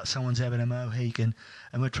haircuts. Someone's having a Mohican.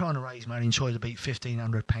 And we're trying to raise money and try to beat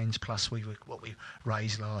 £1,500 plus what we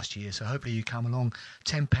raised last year. So hopefully you come along.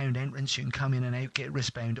 £10 entrance. You can come in and out, get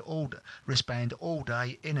wristband all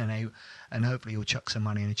day, in and out. And hopefully you'll chuck some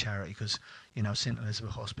money in a charity because, you know, St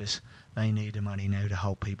Elizabeth Hospice, they need the money now to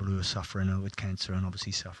help people who are suffering with cancer and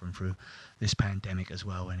obviously suffering through this pandemic as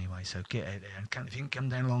well anyway. So get out there. And if you can come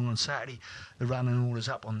down along on Saturday, the running orders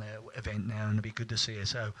up on their event now, and it'll be good to see you.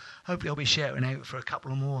 So hopefully I'll be shouting out for a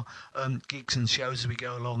couple of more gigs and shows as we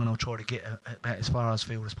go along, and I'll try to get about as far as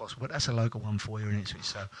field as possible. But that's a local one for you in Ipswich,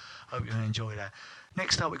 so hope you enjoy that.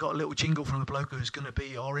 Next up, we've got a little jingle from a bloke who's going to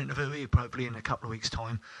be our interviewee probably in a couple of weeks'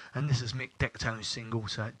 time, and this is Mick Dectone's jingle.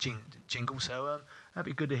 So that'd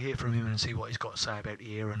be good to hear from him and see what he's got to say about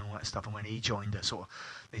the era and all that stuff, and when he joined the sort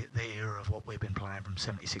of the era of what we've been playing from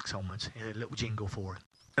 '76 onwards. A little jingle for him.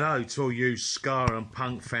 Hello to all you ska and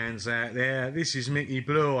punk fans out there. This is Mickey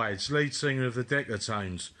Blue Eyes, lead singer of the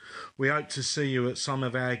Dectones. We hope to see you at some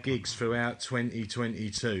of our gigs throughout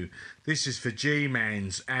 2022. This is for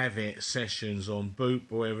G-Man's Avid Sessions on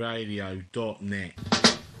bootboyradio.net.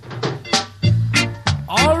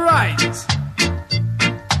 All right,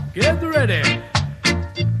 get ready.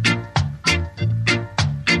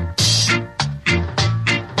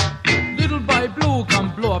 Little by blue,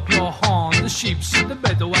 come blow up your horn. The sheep's in the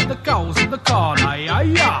meadow and the cows in the corn. Aye,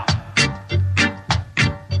 aye, aye.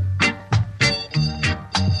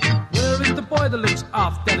 Where is the boy that looks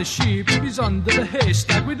after the sheep? He's under the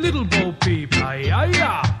haystack with little Bo Peep. Aye, aye,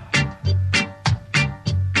 aye.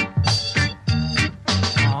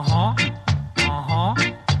 Uh-huh, uh-huh,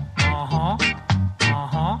 uh-huh,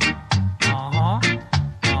 uh-huh, uh-huh,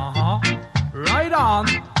 uh-huh. Right on.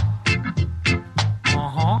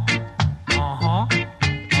 Uh-huh, uh-huh,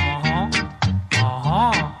 uh-huh,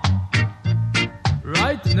 uh-huh.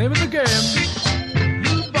 Right, the name of the game.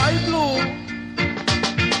 Little by blue.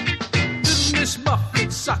 Little Miss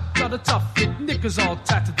Muffet sat on a tuffet, knickers all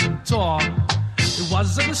tattered and torn. It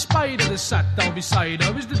wasn't a spider that sat down beside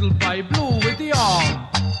her, his little by blue with the arm.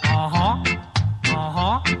 Uh-huh,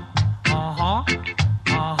 uh-huh, uh-huh,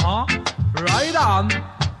 uh-huh. Right on.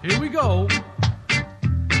 Here we go.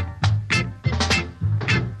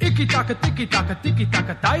 Icky-taka, ticky-taka,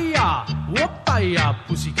 ticky-taka, taya. Whoop-taya,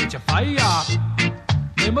 pussy catch a fire.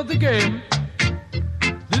 Name of the game,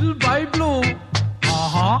 Little by Blue.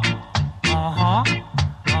 Uh-huh, uh-huh,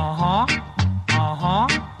 uh-huh, uh-huh,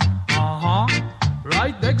 uh-huh.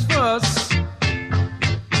 Right, next verse.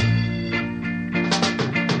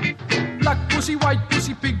 Black pussy, white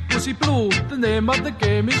pussy, pink pussy, blue. The name of the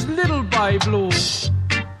game is Little by Blue.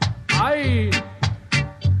 Aye.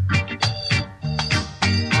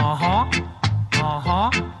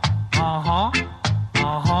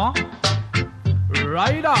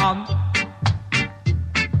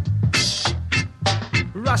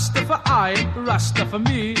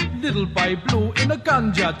 little by blue in a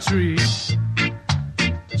ganja tree,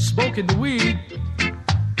 smoking the weed.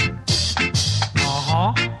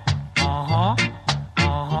 Uh-huh, uh-huh,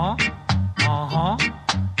 uh-huh, uh-huh,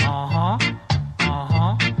 uh-huh,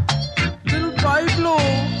 uh-huh. Little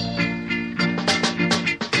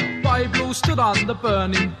by blue stood on the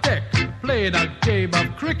burning deck, playing a game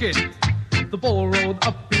of cricket. The ball rolled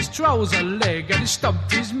up his trouser leg and he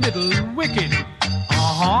stumped his middle wicket.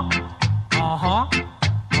 Uh-huh, uh-huh,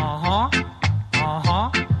 uh-huh, uh-huh.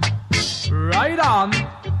 Right on.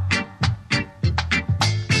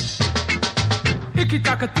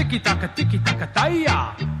 Icky-taka, ticky-taka, ticky-taka,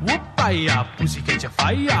 taya. Whoop-aya, pussy catch a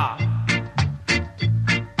fire.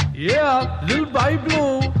 Yeah, little by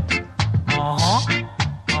blue. Uh-huh,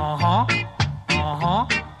 uh-huh, uh-huh,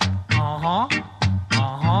 uh-huh,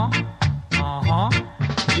 uh-huh, uh-huh.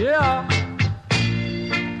 Yeah.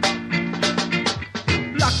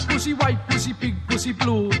 Black pussy, white pussy, pig pussy,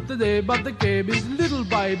 blue. The name of the game is Little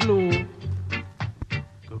by Blue.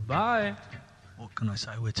 Goodbye. What can I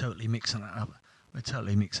say? We're totally mixing it up. We're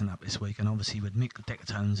totally mixing up this week, and obviously with Mick the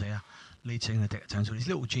Decatones here, lead singer of the Decatones, with his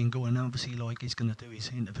little jingle, and obviously like he's going to do his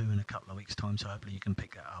interview in a couple of weeks' time, so hopefully you can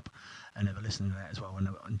pick that up and have a listen to that as well,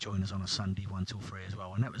 and join us on a Sunday 1 till 3 as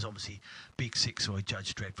well. And that was obviously Big Six or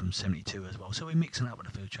Judge Dredd from '72 as well. So we're mixing up with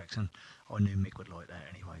a few tracks, and I knew Mick would like that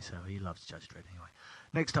anyway, so he loves Judge Dredd anyway.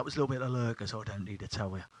 Next up was a little bit of Lurkers. I don't need to tell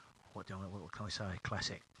you. What can I say?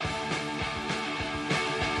 Classic.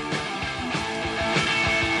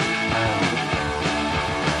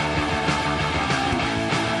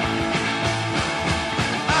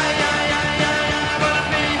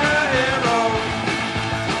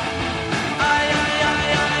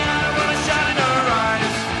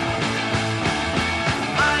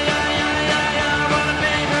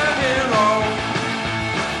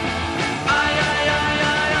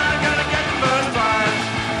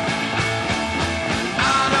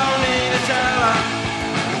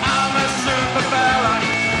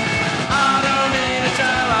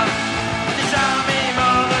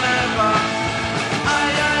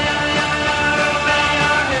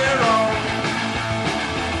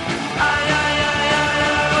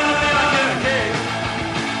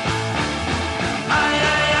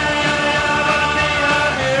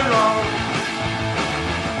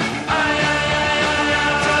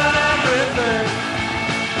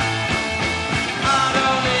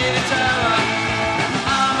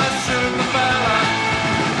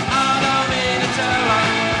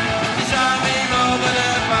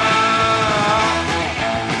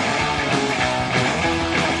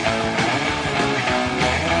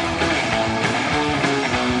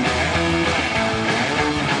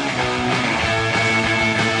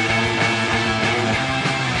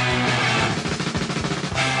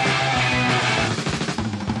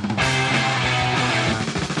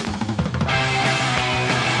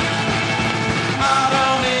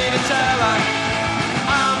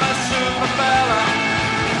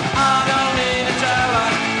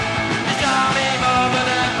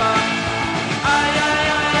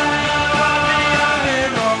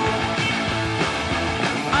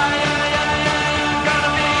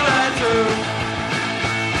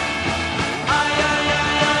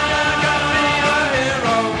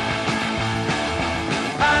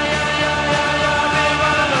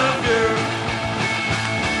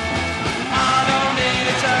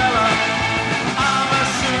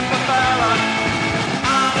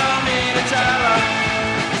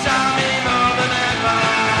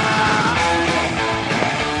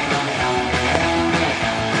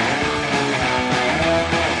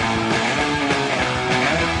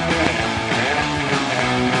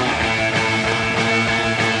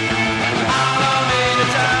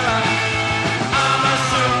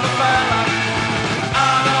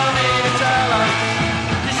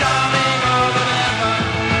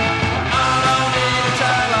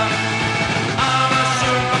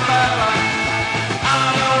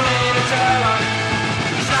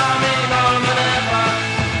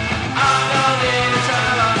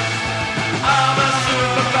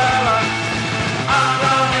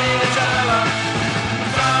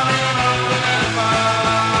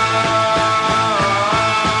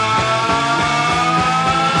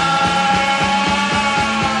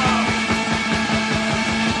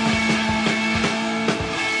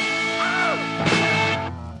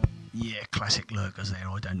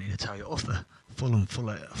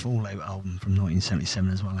 Full album from 1977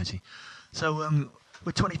 as well, actually. So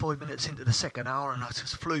We're 25 minutes into the second hour, and I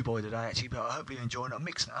just flew by today actually, but I hope you're enjoying it. I'm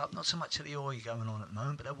mixing it up, not so much of the oi going on at the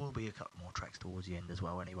moment, but there will be a couple more tracks towards the end as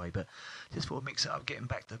well anyway, but just thought I'd mix it up, getting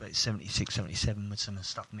back to about 76, 77 with some of the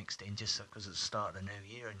stuff mixed in, just because it's the start of the new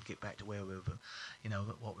year, and get back to where we were,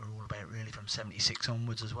 what we're all about really from 76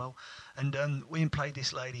 onwards as well. And we haven't played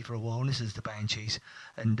this lady for a while, and this is the Banshees,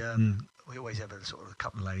 and we always have a sort of a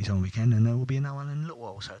couple of ladies on weekend, and there will be another one in a little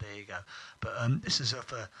while, so there you go. But this is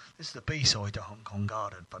the B-side to Hong Kong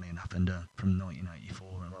Garden, funny enough, and from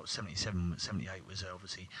 1984, and 77, 78 was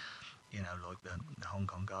obviously, like the Hong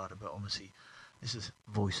Kong Garden, but obviously this is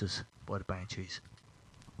Voices by the Banshees.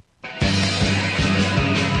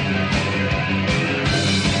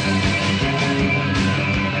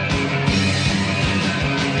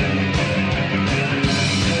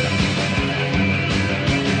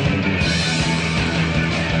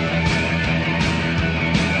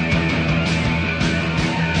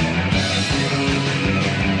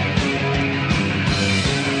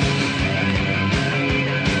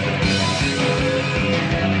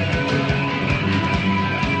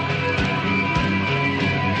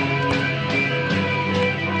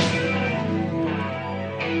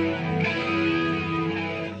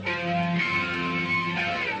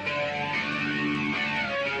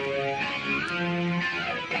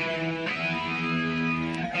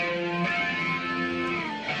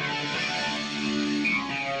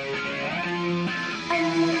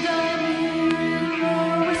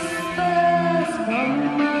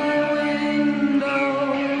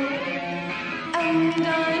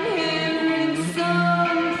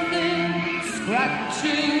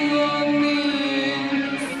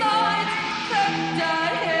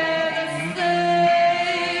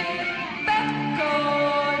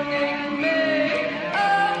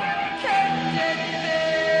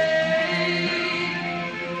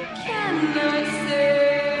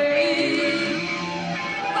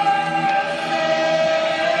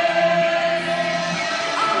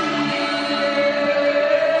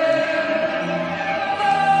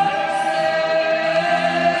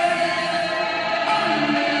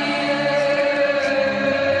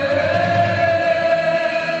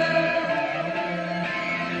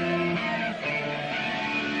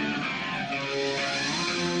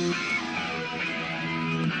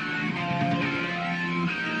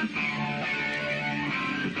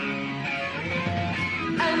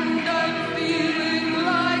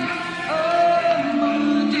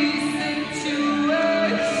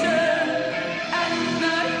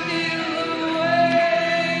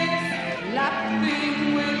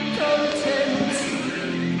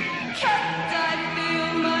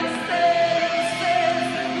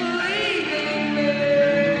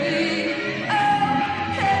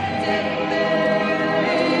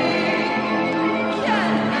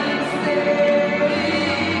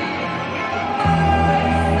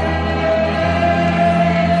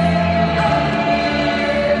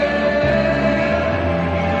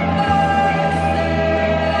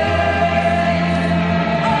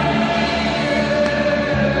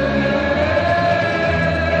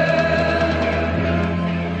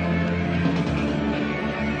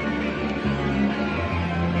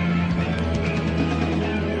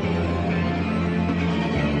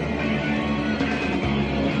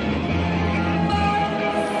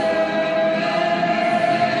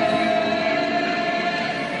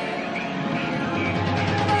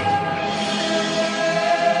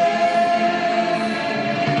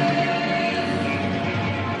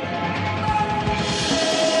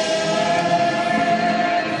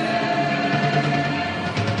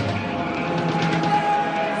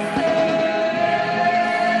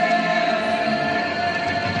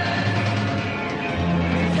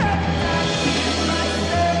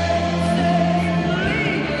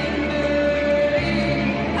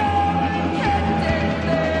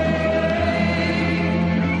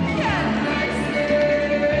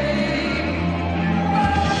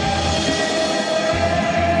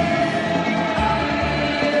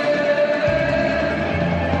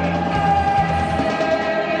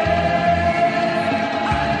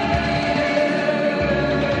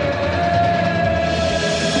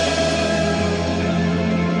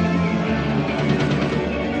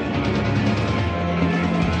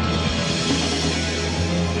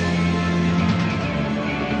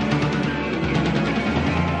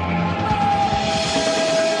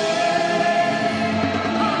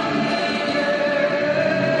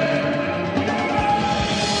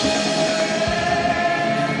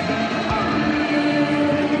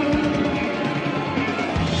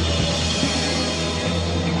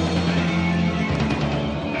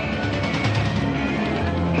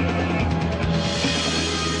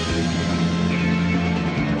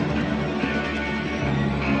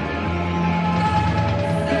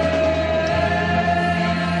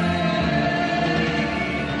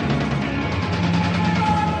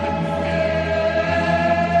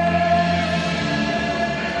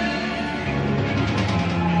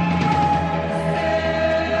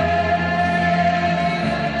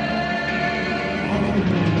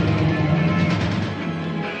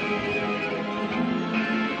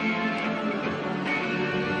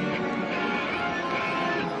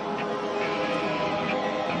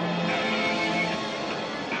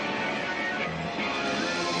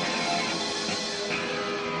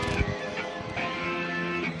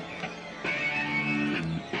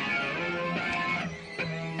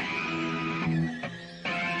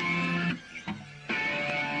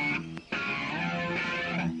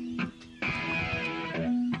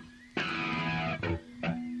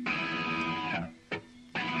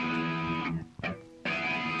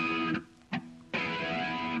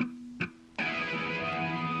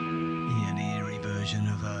 version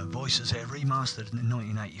of Voices there, remastered in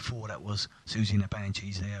 1984. That was Susie and the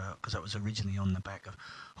Banshees there, because that was originally on the back of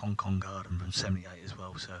Hong Kong Garden from '78 as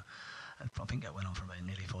well. So I think that went on for about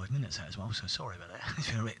nearly 5 minutes that as well. So sorry about that.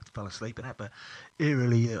 If you fell asleep in that, but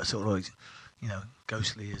eerily sort of like, you know,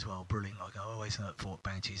 ghostly as well, brilliant. Like I always thought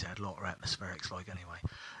Banshees had a lot of atmospherics. Like anyway.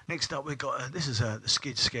 Next up, we've got this is the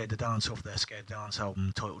Skids Scared to Dance off their Scared to Dance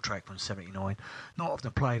album, title track from '79. Not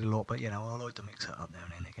often played a lot, but you know I like to mix it up now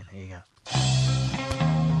and then again. Here you go.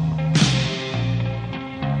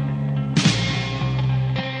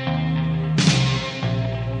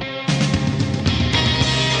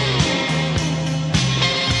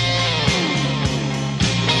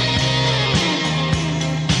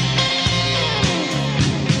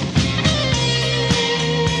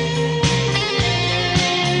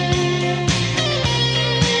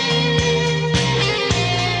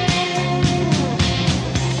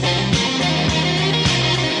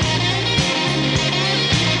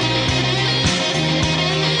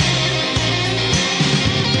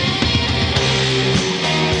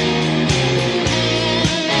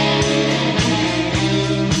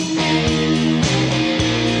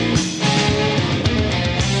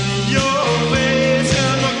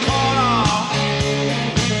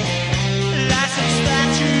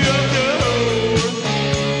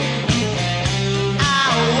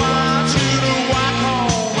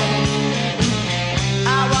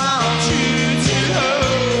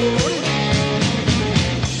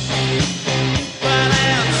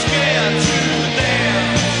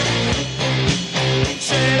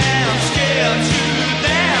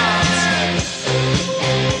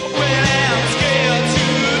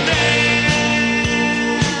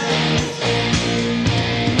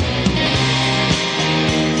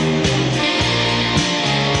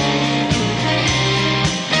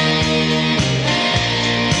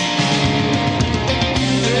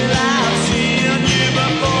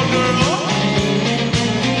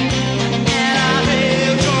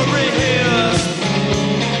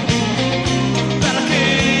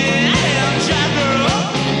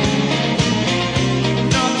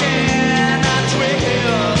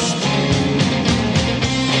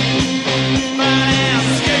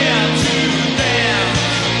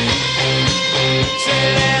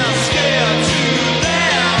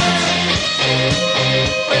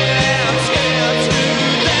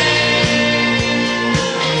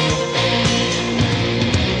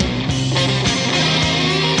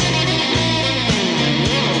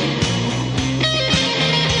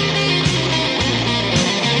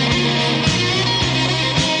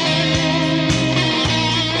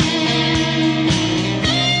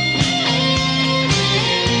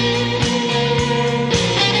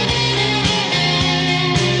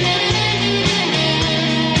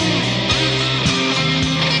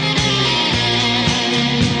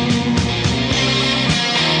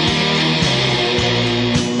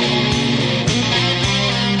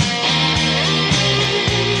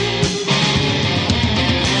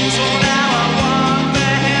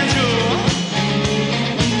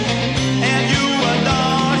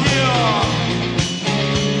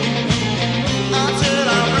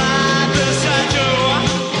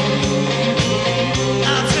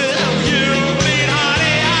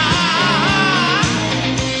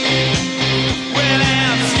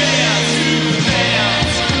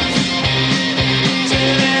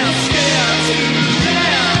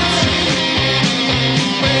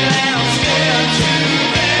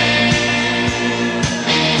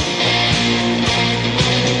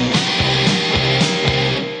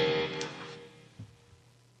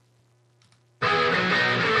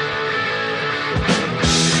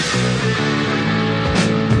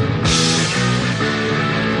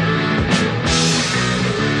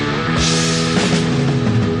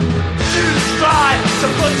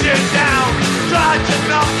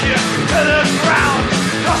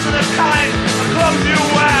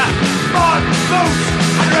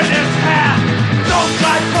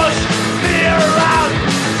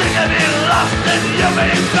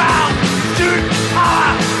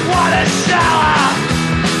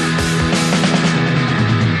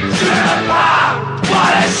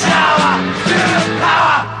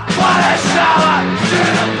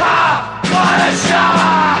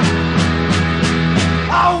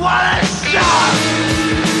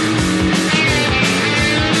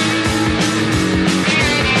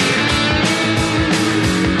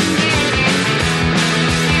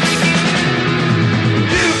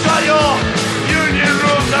 Union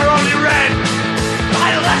rules are only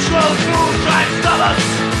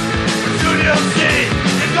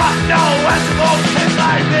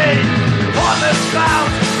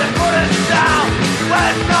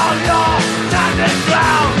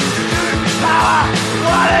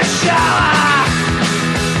shower.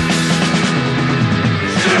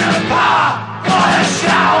 Student power, what a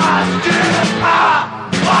shower. Student power,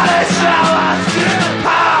 what a shower. Student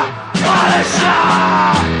power, what a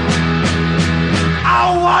shower. Oh,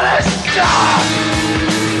 what a shower.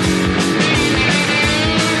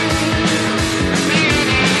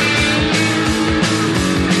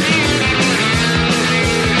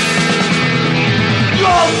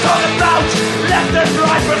 Talk about left and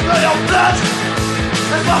right with royal blood.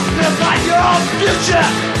 It must be about your own future.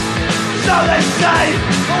 So they say,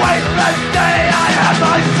 wait for the day I have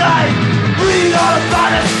my say. Read all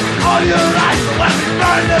about it, all your life. But when we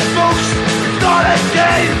burn the books, start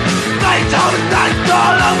again. They told us that's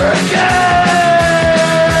all over again.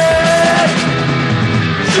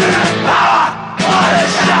 Student power, what a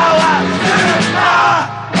shower. Student power,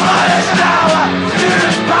 what a shower.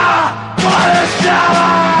 Student power, what a shower.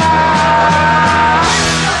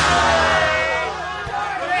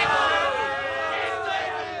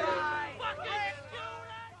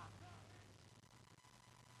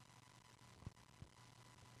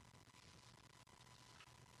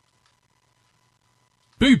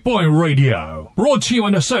 Boot Boy Radio, brought to you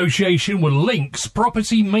in association with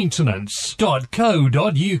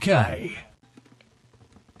linkspropertymaintenance.co.uk.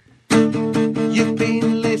 You've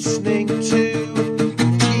been listening to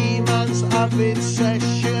G-Man's Avid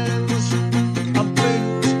Sessions on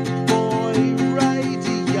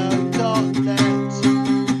bootboyradio.net.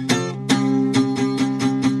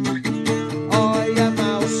 I am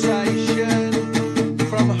Alsatian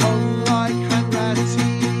from home like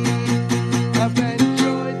Hanratty. I've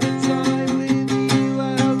enjoyed the time with you. I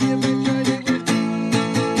hope you've enjoyed it with me.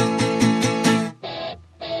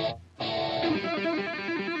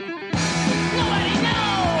 Nobody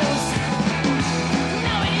knows.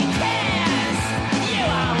 Nobody cares. You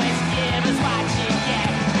always give us what you get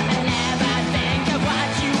and never think of what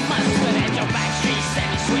you must within your backstreet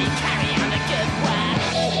semi-sweet carry on the good work.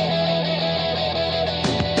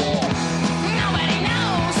 Nobody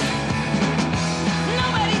knows.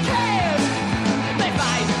 Nobody cares. They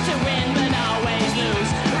fight to win but always lose.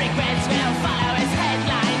 Regrets will follow as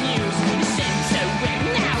headline news. You seem to win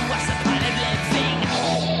now. What's the point of living?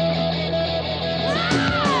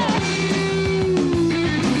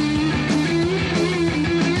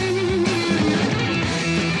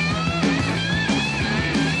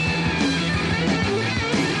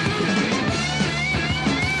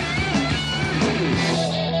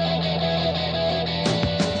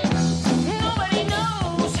 Nobody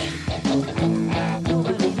knows.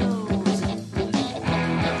 Nobody knows.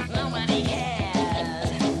 Nobody cares.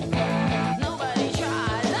 Nobody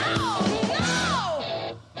tries. Oh no!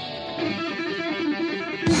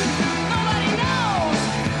 Nobody knows.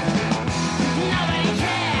 Nobody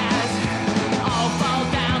cares. All fall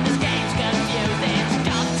down. This game's confused. It's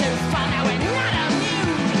gone too far now. We're not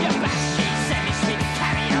amused. Your backstreet semi-sweet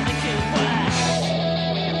carry on the good work.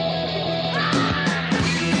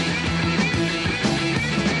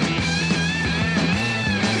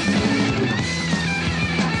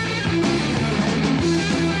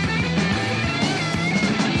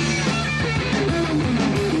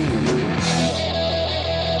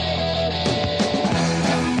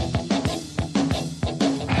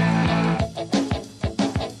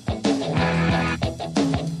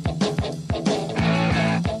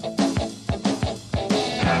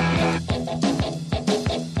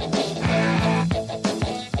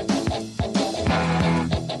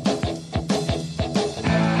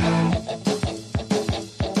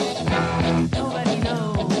 Nobody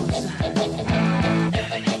knows.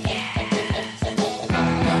 Nobody cares.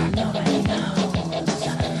 Nobody knows.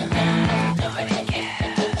 Nobody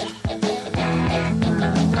cares.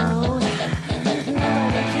 Nobody knows.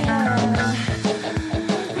 Nobody cares.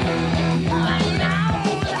 Nobody knows.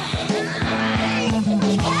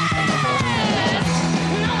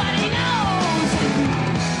 Nobody knows.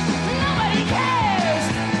 Nobody cares.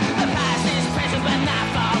 The past is present but not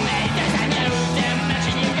for me. There's a new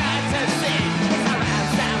dimension you got to see. It's around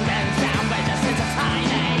sound and sound waves just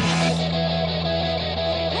entertaining.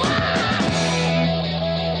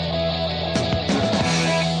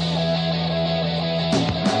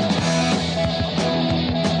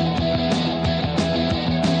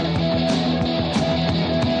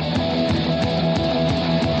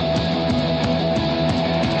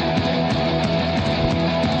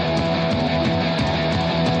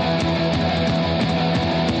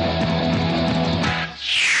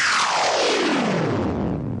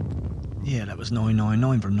 Yeah, that was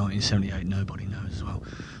 999 from 1978. Nobody knows. as well.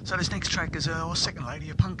 So this next track is our second lady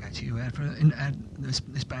of punk, actually, who had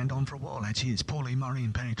this band on for a while, actually. It's Pauline Murray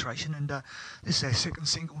and Penetration, and this is their second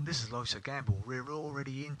single, and this is Life's a Gamble. We're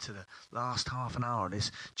already into the last half an hour of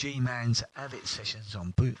this G-Man's Avid Sessions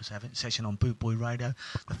on Boot Boy Radio.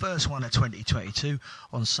 The first one of 2022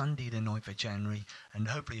 on Sunday the 9th of January, and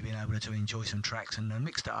hopefully you've been able to enjoy some tracks and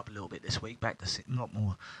mixed it up a little bit this week, back to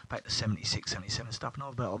 76, 77 stuff and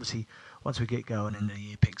all, but obviously once we get going and the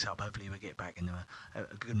year picks up, hopefully we get back into a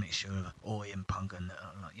good mixture of oi and punk and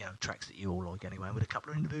tracks that you all like anyway, with a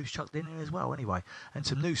couple of interviews chucked in there as well anyway, and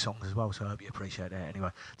some new songs as well, so I hope you appreciate that anyway.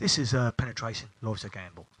 This is Penetration, Life's a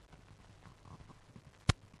Gamble.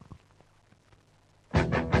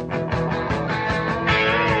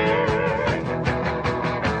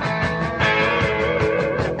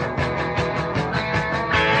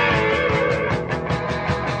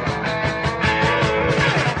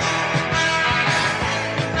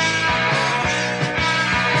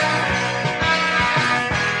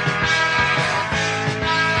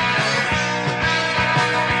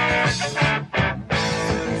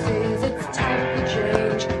 It's time to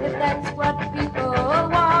change.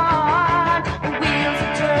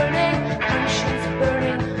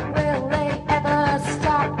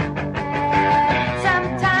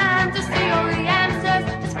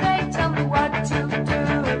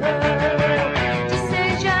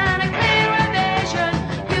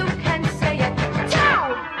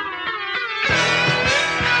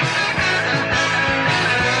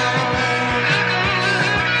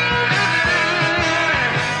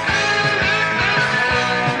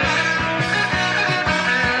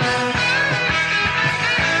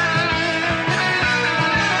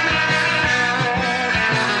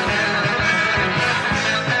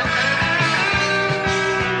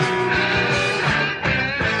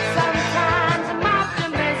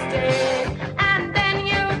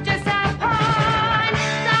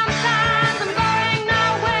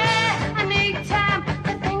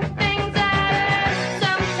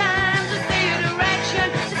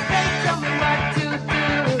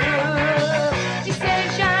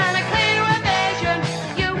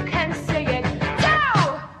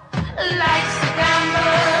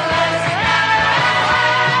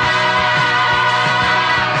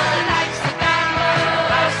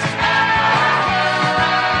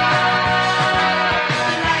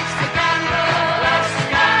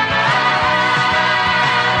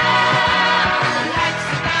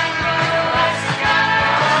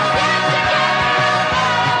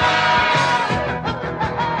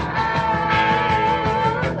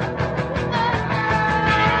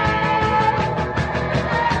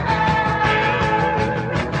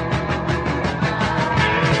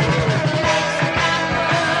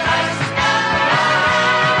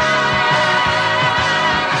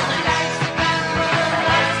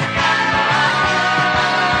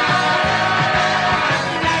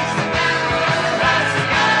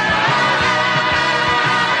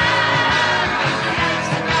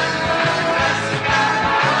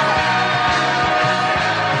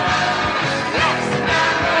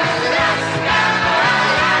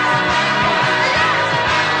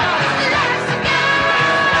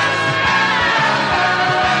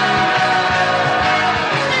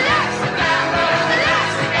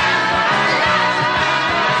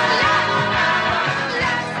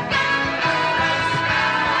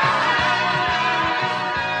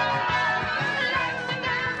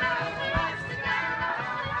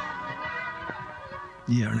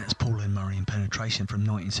 Yeah, and that's Pauline Murray and Penetration from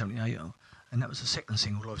 1978. And that was the second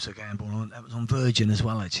single, Life's a Gamble. That was on Virgin as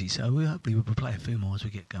well, actually. So hopefully we'll play a few more as we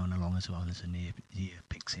get going along as well. There's a year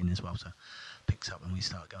picks in as well, so picks up when we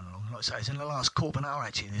start going along. Like I say, it's in the last quarter of an hour,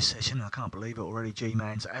 actually, this session. I can't believe it already.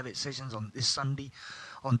 G-Man's Avid Sessions on this Sunday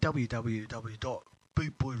on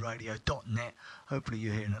www.bootboyradio.net. Hopefully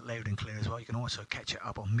you're hearing it loud and clear as well. You can also catch it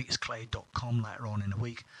up on mixclay.com later on in the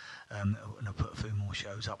week. And I'll put a few more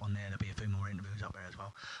shows up on there. There'll be a few more interviews up there as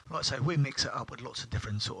well. But like I say, we mix it up with lots of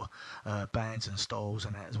different sort of bands and styles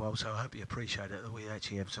and that as well. So I hope you appreciate it. That we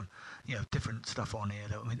actually have some, different stuff on here.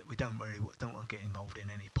 That we don't want to get involved in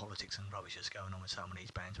any politics and rubbish that's going on with some of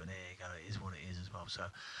these bands. But there you go, it is what it is as well. So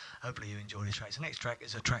hopefully you enjoy this track. The next track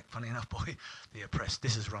is a track, funny enough, by The Oppressed.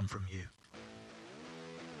 This is Run From You.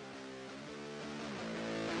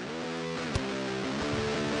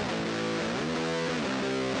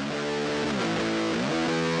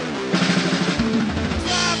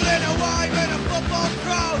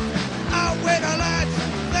 Out with the lads,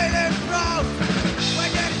 feeling proud.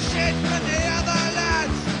 We're getting shit from the other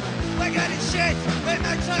lads. We're getting shit, it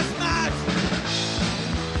makes us mad.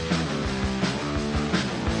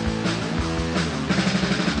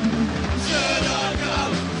 Should I go?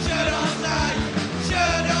 Should I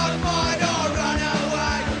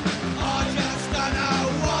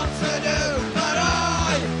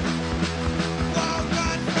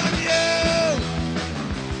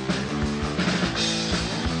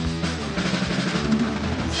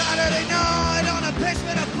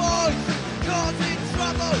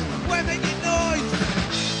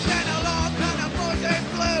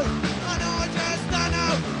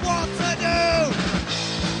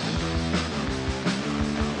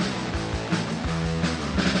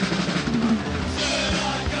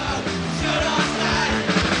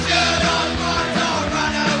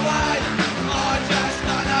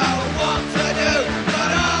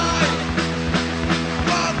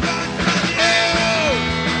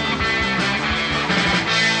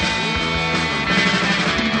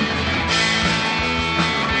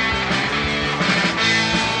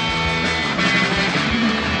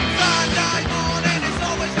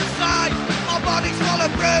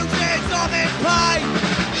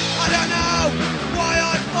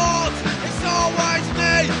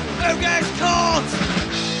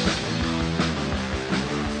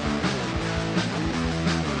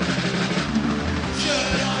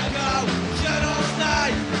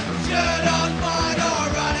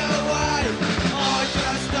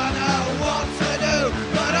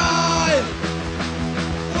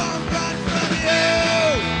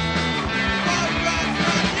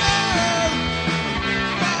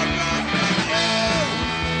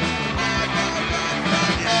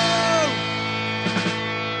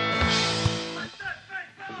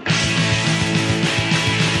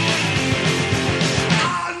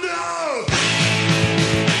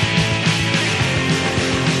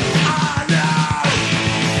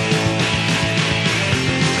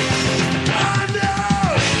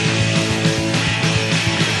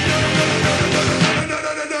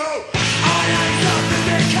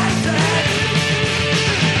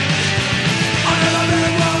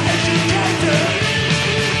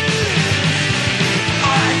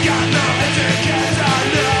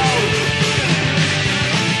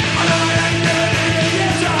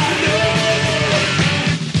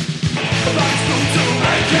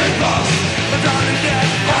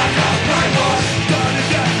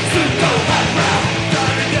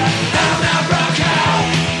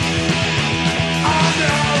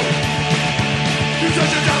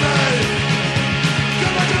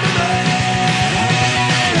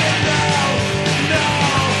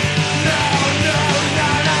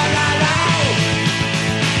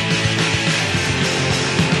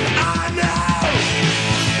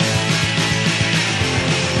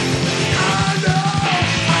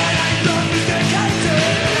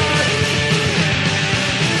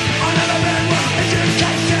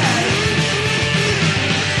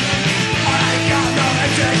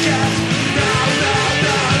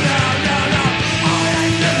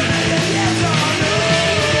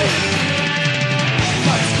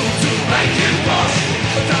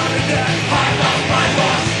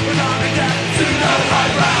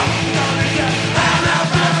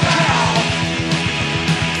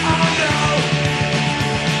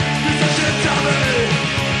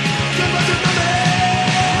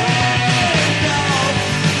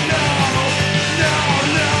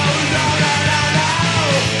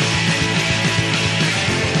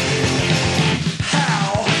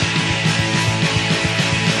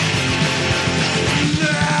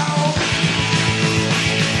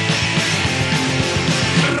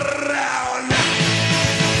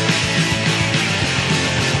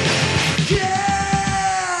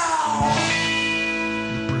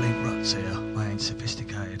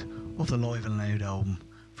album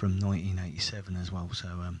from 1987 as well, so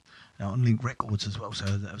on Link Records as well, so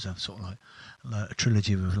that was a sort of like a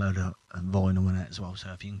trilogy with a load of vinyl and that as well,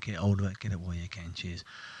 so if you can get hold of it, get it while you can. Cheers.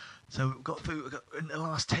 So we've got in the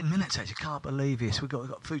last 10 minutes actually, can't believe this, we've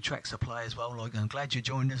got food tracks to play as well. Like, I'm glad you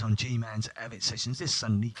joined us on G-Man's Avid Sessions this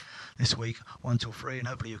week 1 till 3, and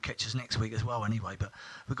hopefully you'll catch us next week as well anyway, but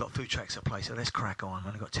we've got food tracks to play, so let's crack on. We've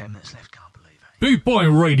only got 10 minutes left, can't believe it. Boot Boy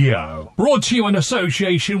Radio, brought to you in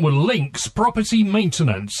association with Links Property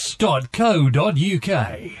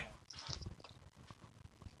Maintenance.co.uk.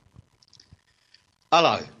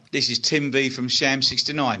 Hello, this is Tim V from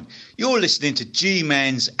Sham69. You're listening to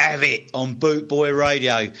G-Man's Avid on Boot Boy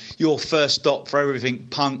Radio, your first stop for everything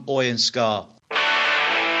punk, oi and ska.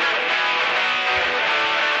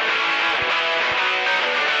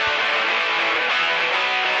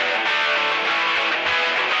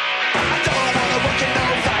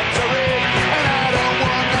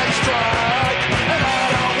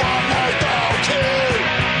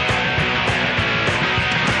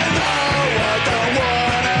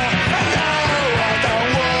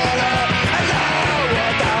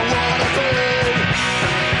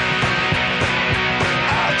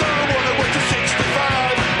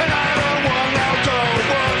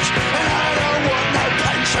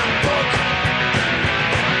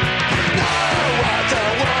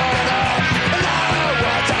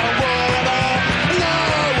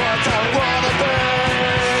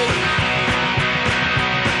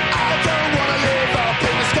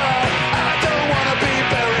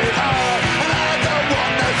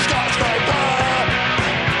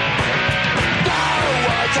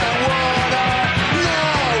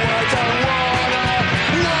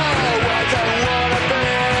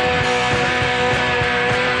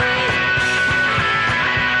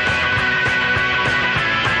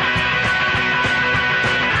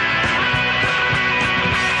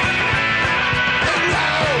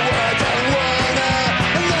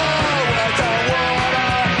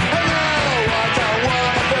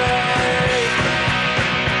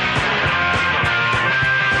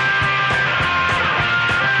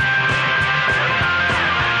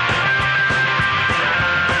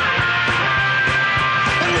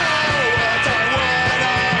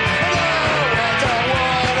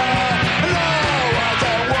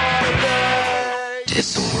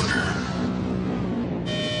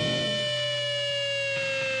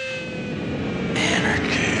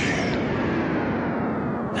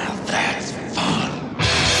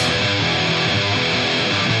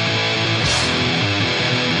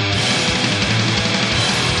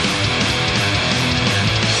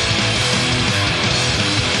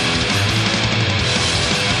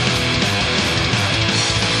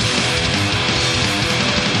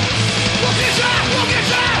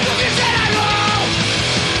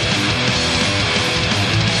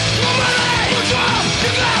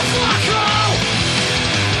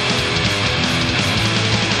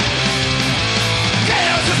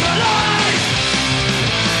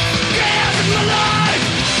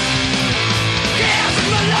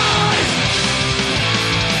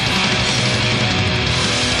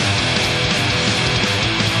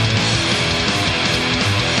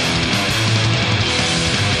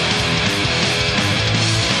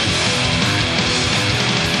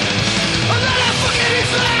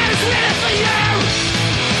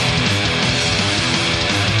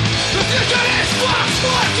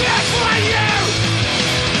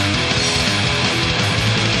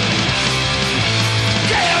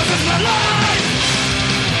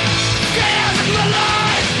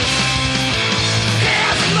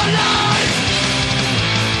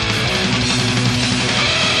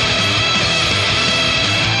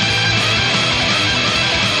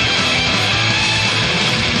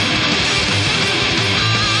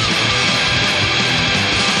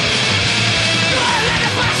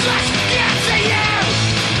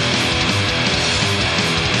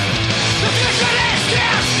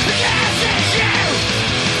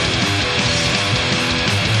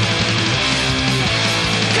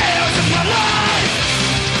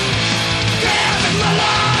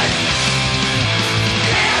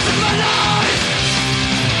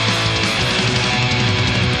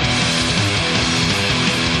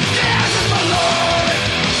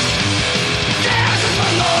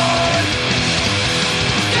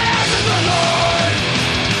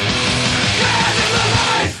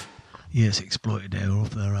 Yes, Exploited there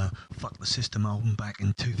off their Fuck the System album back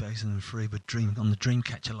in 2003 with on the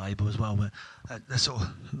Dreamcatcher label as well. But that's sort of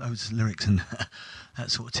those lyrics and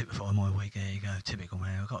that sort of typify my week. There you go, typical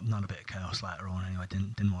man. I got another bit of chaos later on anyway.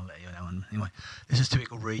 Didn't want to let you know. Anyway, this is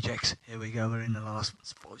typical Rejects. Here we go. We're in the last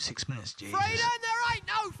 5-6 minutes. Jesus. Freedom, there ain't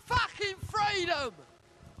no fucking freedom.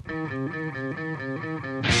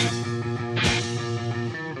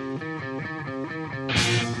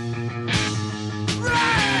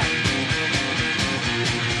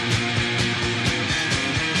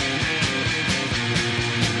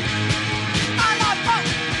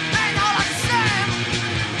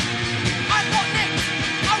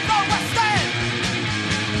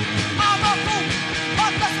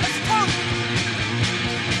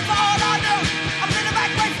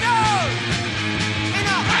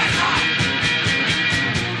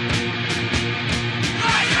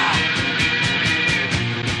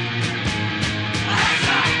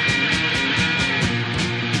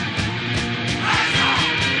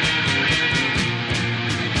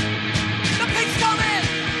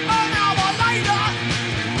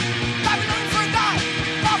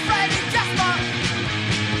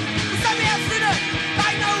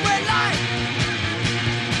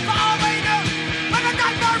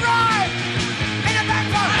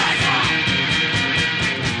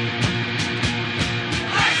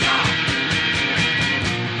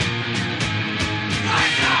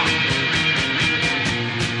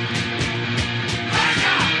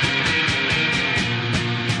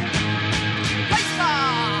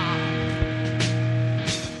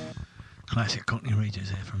 Classic Cockney Regis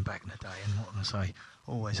there from back in the day, and what can I say?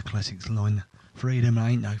 Always a classics line. Freedom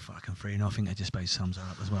ain't no fucking freedom. I think they just based sums her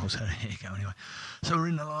up as well. So there you go. Anyway, so we're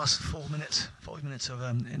in the last 5 minutes of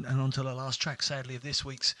and on to the last track, sadly, of this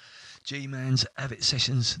week's G-Man's Avid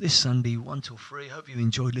Sessions this Sunday 1 till 3. Hope you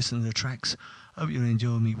enjoyed listening to the tracks. Hope you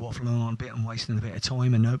enjoyed me waffling on a bit and wasting a bit of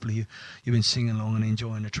time, and hopefully you've been singing along and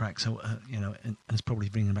enjoying the tracks. So and it's probably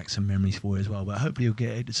bringing back some memories for you as well. But hopefully you'll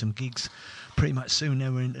get into some gigs pretty much soon.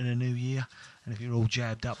 Now we're into the new year. And if you're all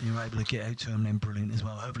jabbed up and you're able to get out to them, then brilliant as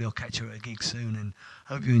well. Hopefully I'll catch you at a gig soon, and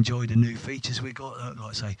hope you enjoy the new features we got. Like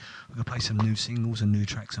I say, we're going to play some new singles and new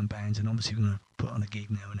tracks and bands, and obviously we're going to put on a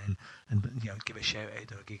gig now and then, and give a shout out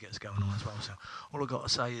to a gig that's going on as well. So all I've got to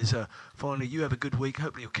say is, finally, you have a good week.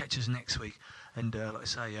 Hopefully you'll catch us next week, and like I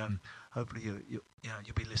say, hopefully you'll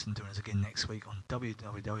be listening to us again next week on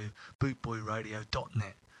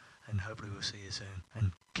www.bootboyradio.net, and hopefully we'll see you soon.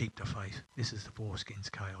 And keep the faith. This is the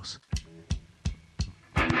Foreskins Chaos.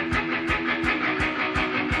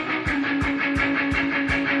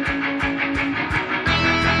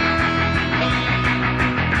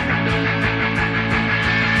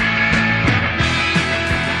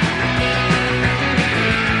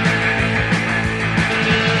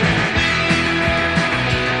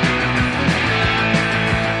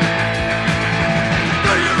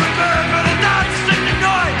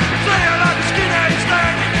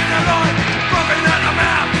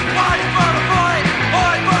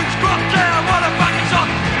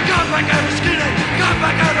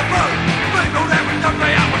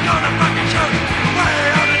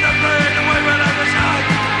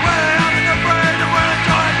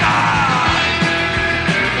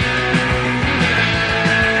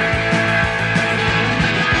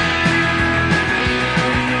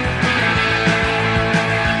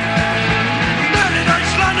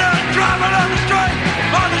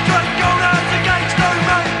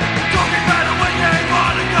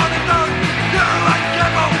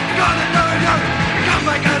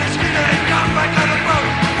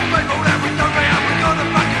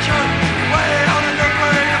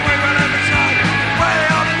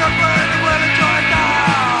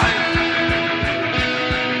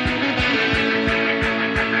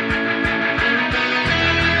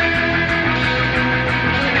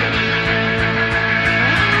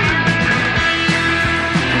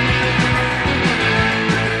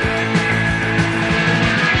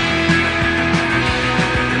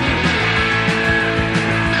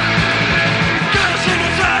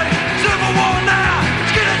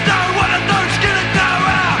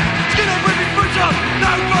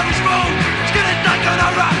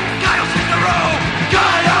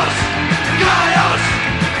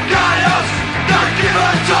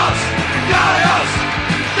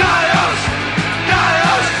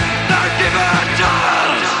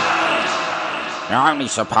 You're only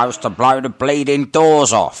supposed to blow the bleeding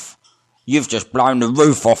doors off. You've just blown the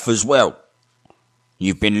roof off as well.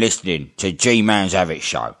 You've been listening to G-Man's Avid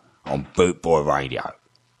Show on Bootboy Radio.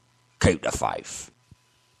 Keep the faith.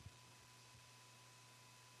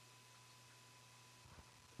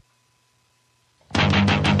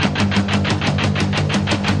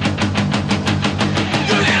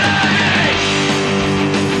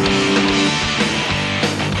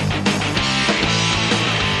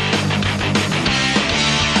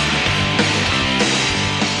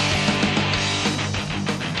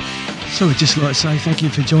 So I'd just like to say thank you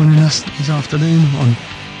for joining us this afternoon on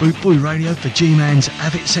Bootboy Radio for G-Man's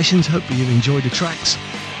Avid Sessions. Hope you've enjoyed the tracks.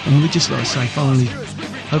 And we'd just like to say finally,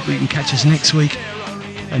 hopefully you can catch us next week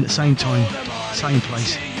and at the same time, same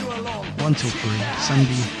place, 1 till 3,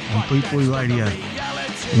 Sunday on Bootboy Radio.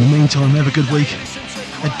 In the meantime, have a good week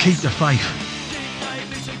and keep the faith.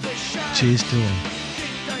 Cheers to all.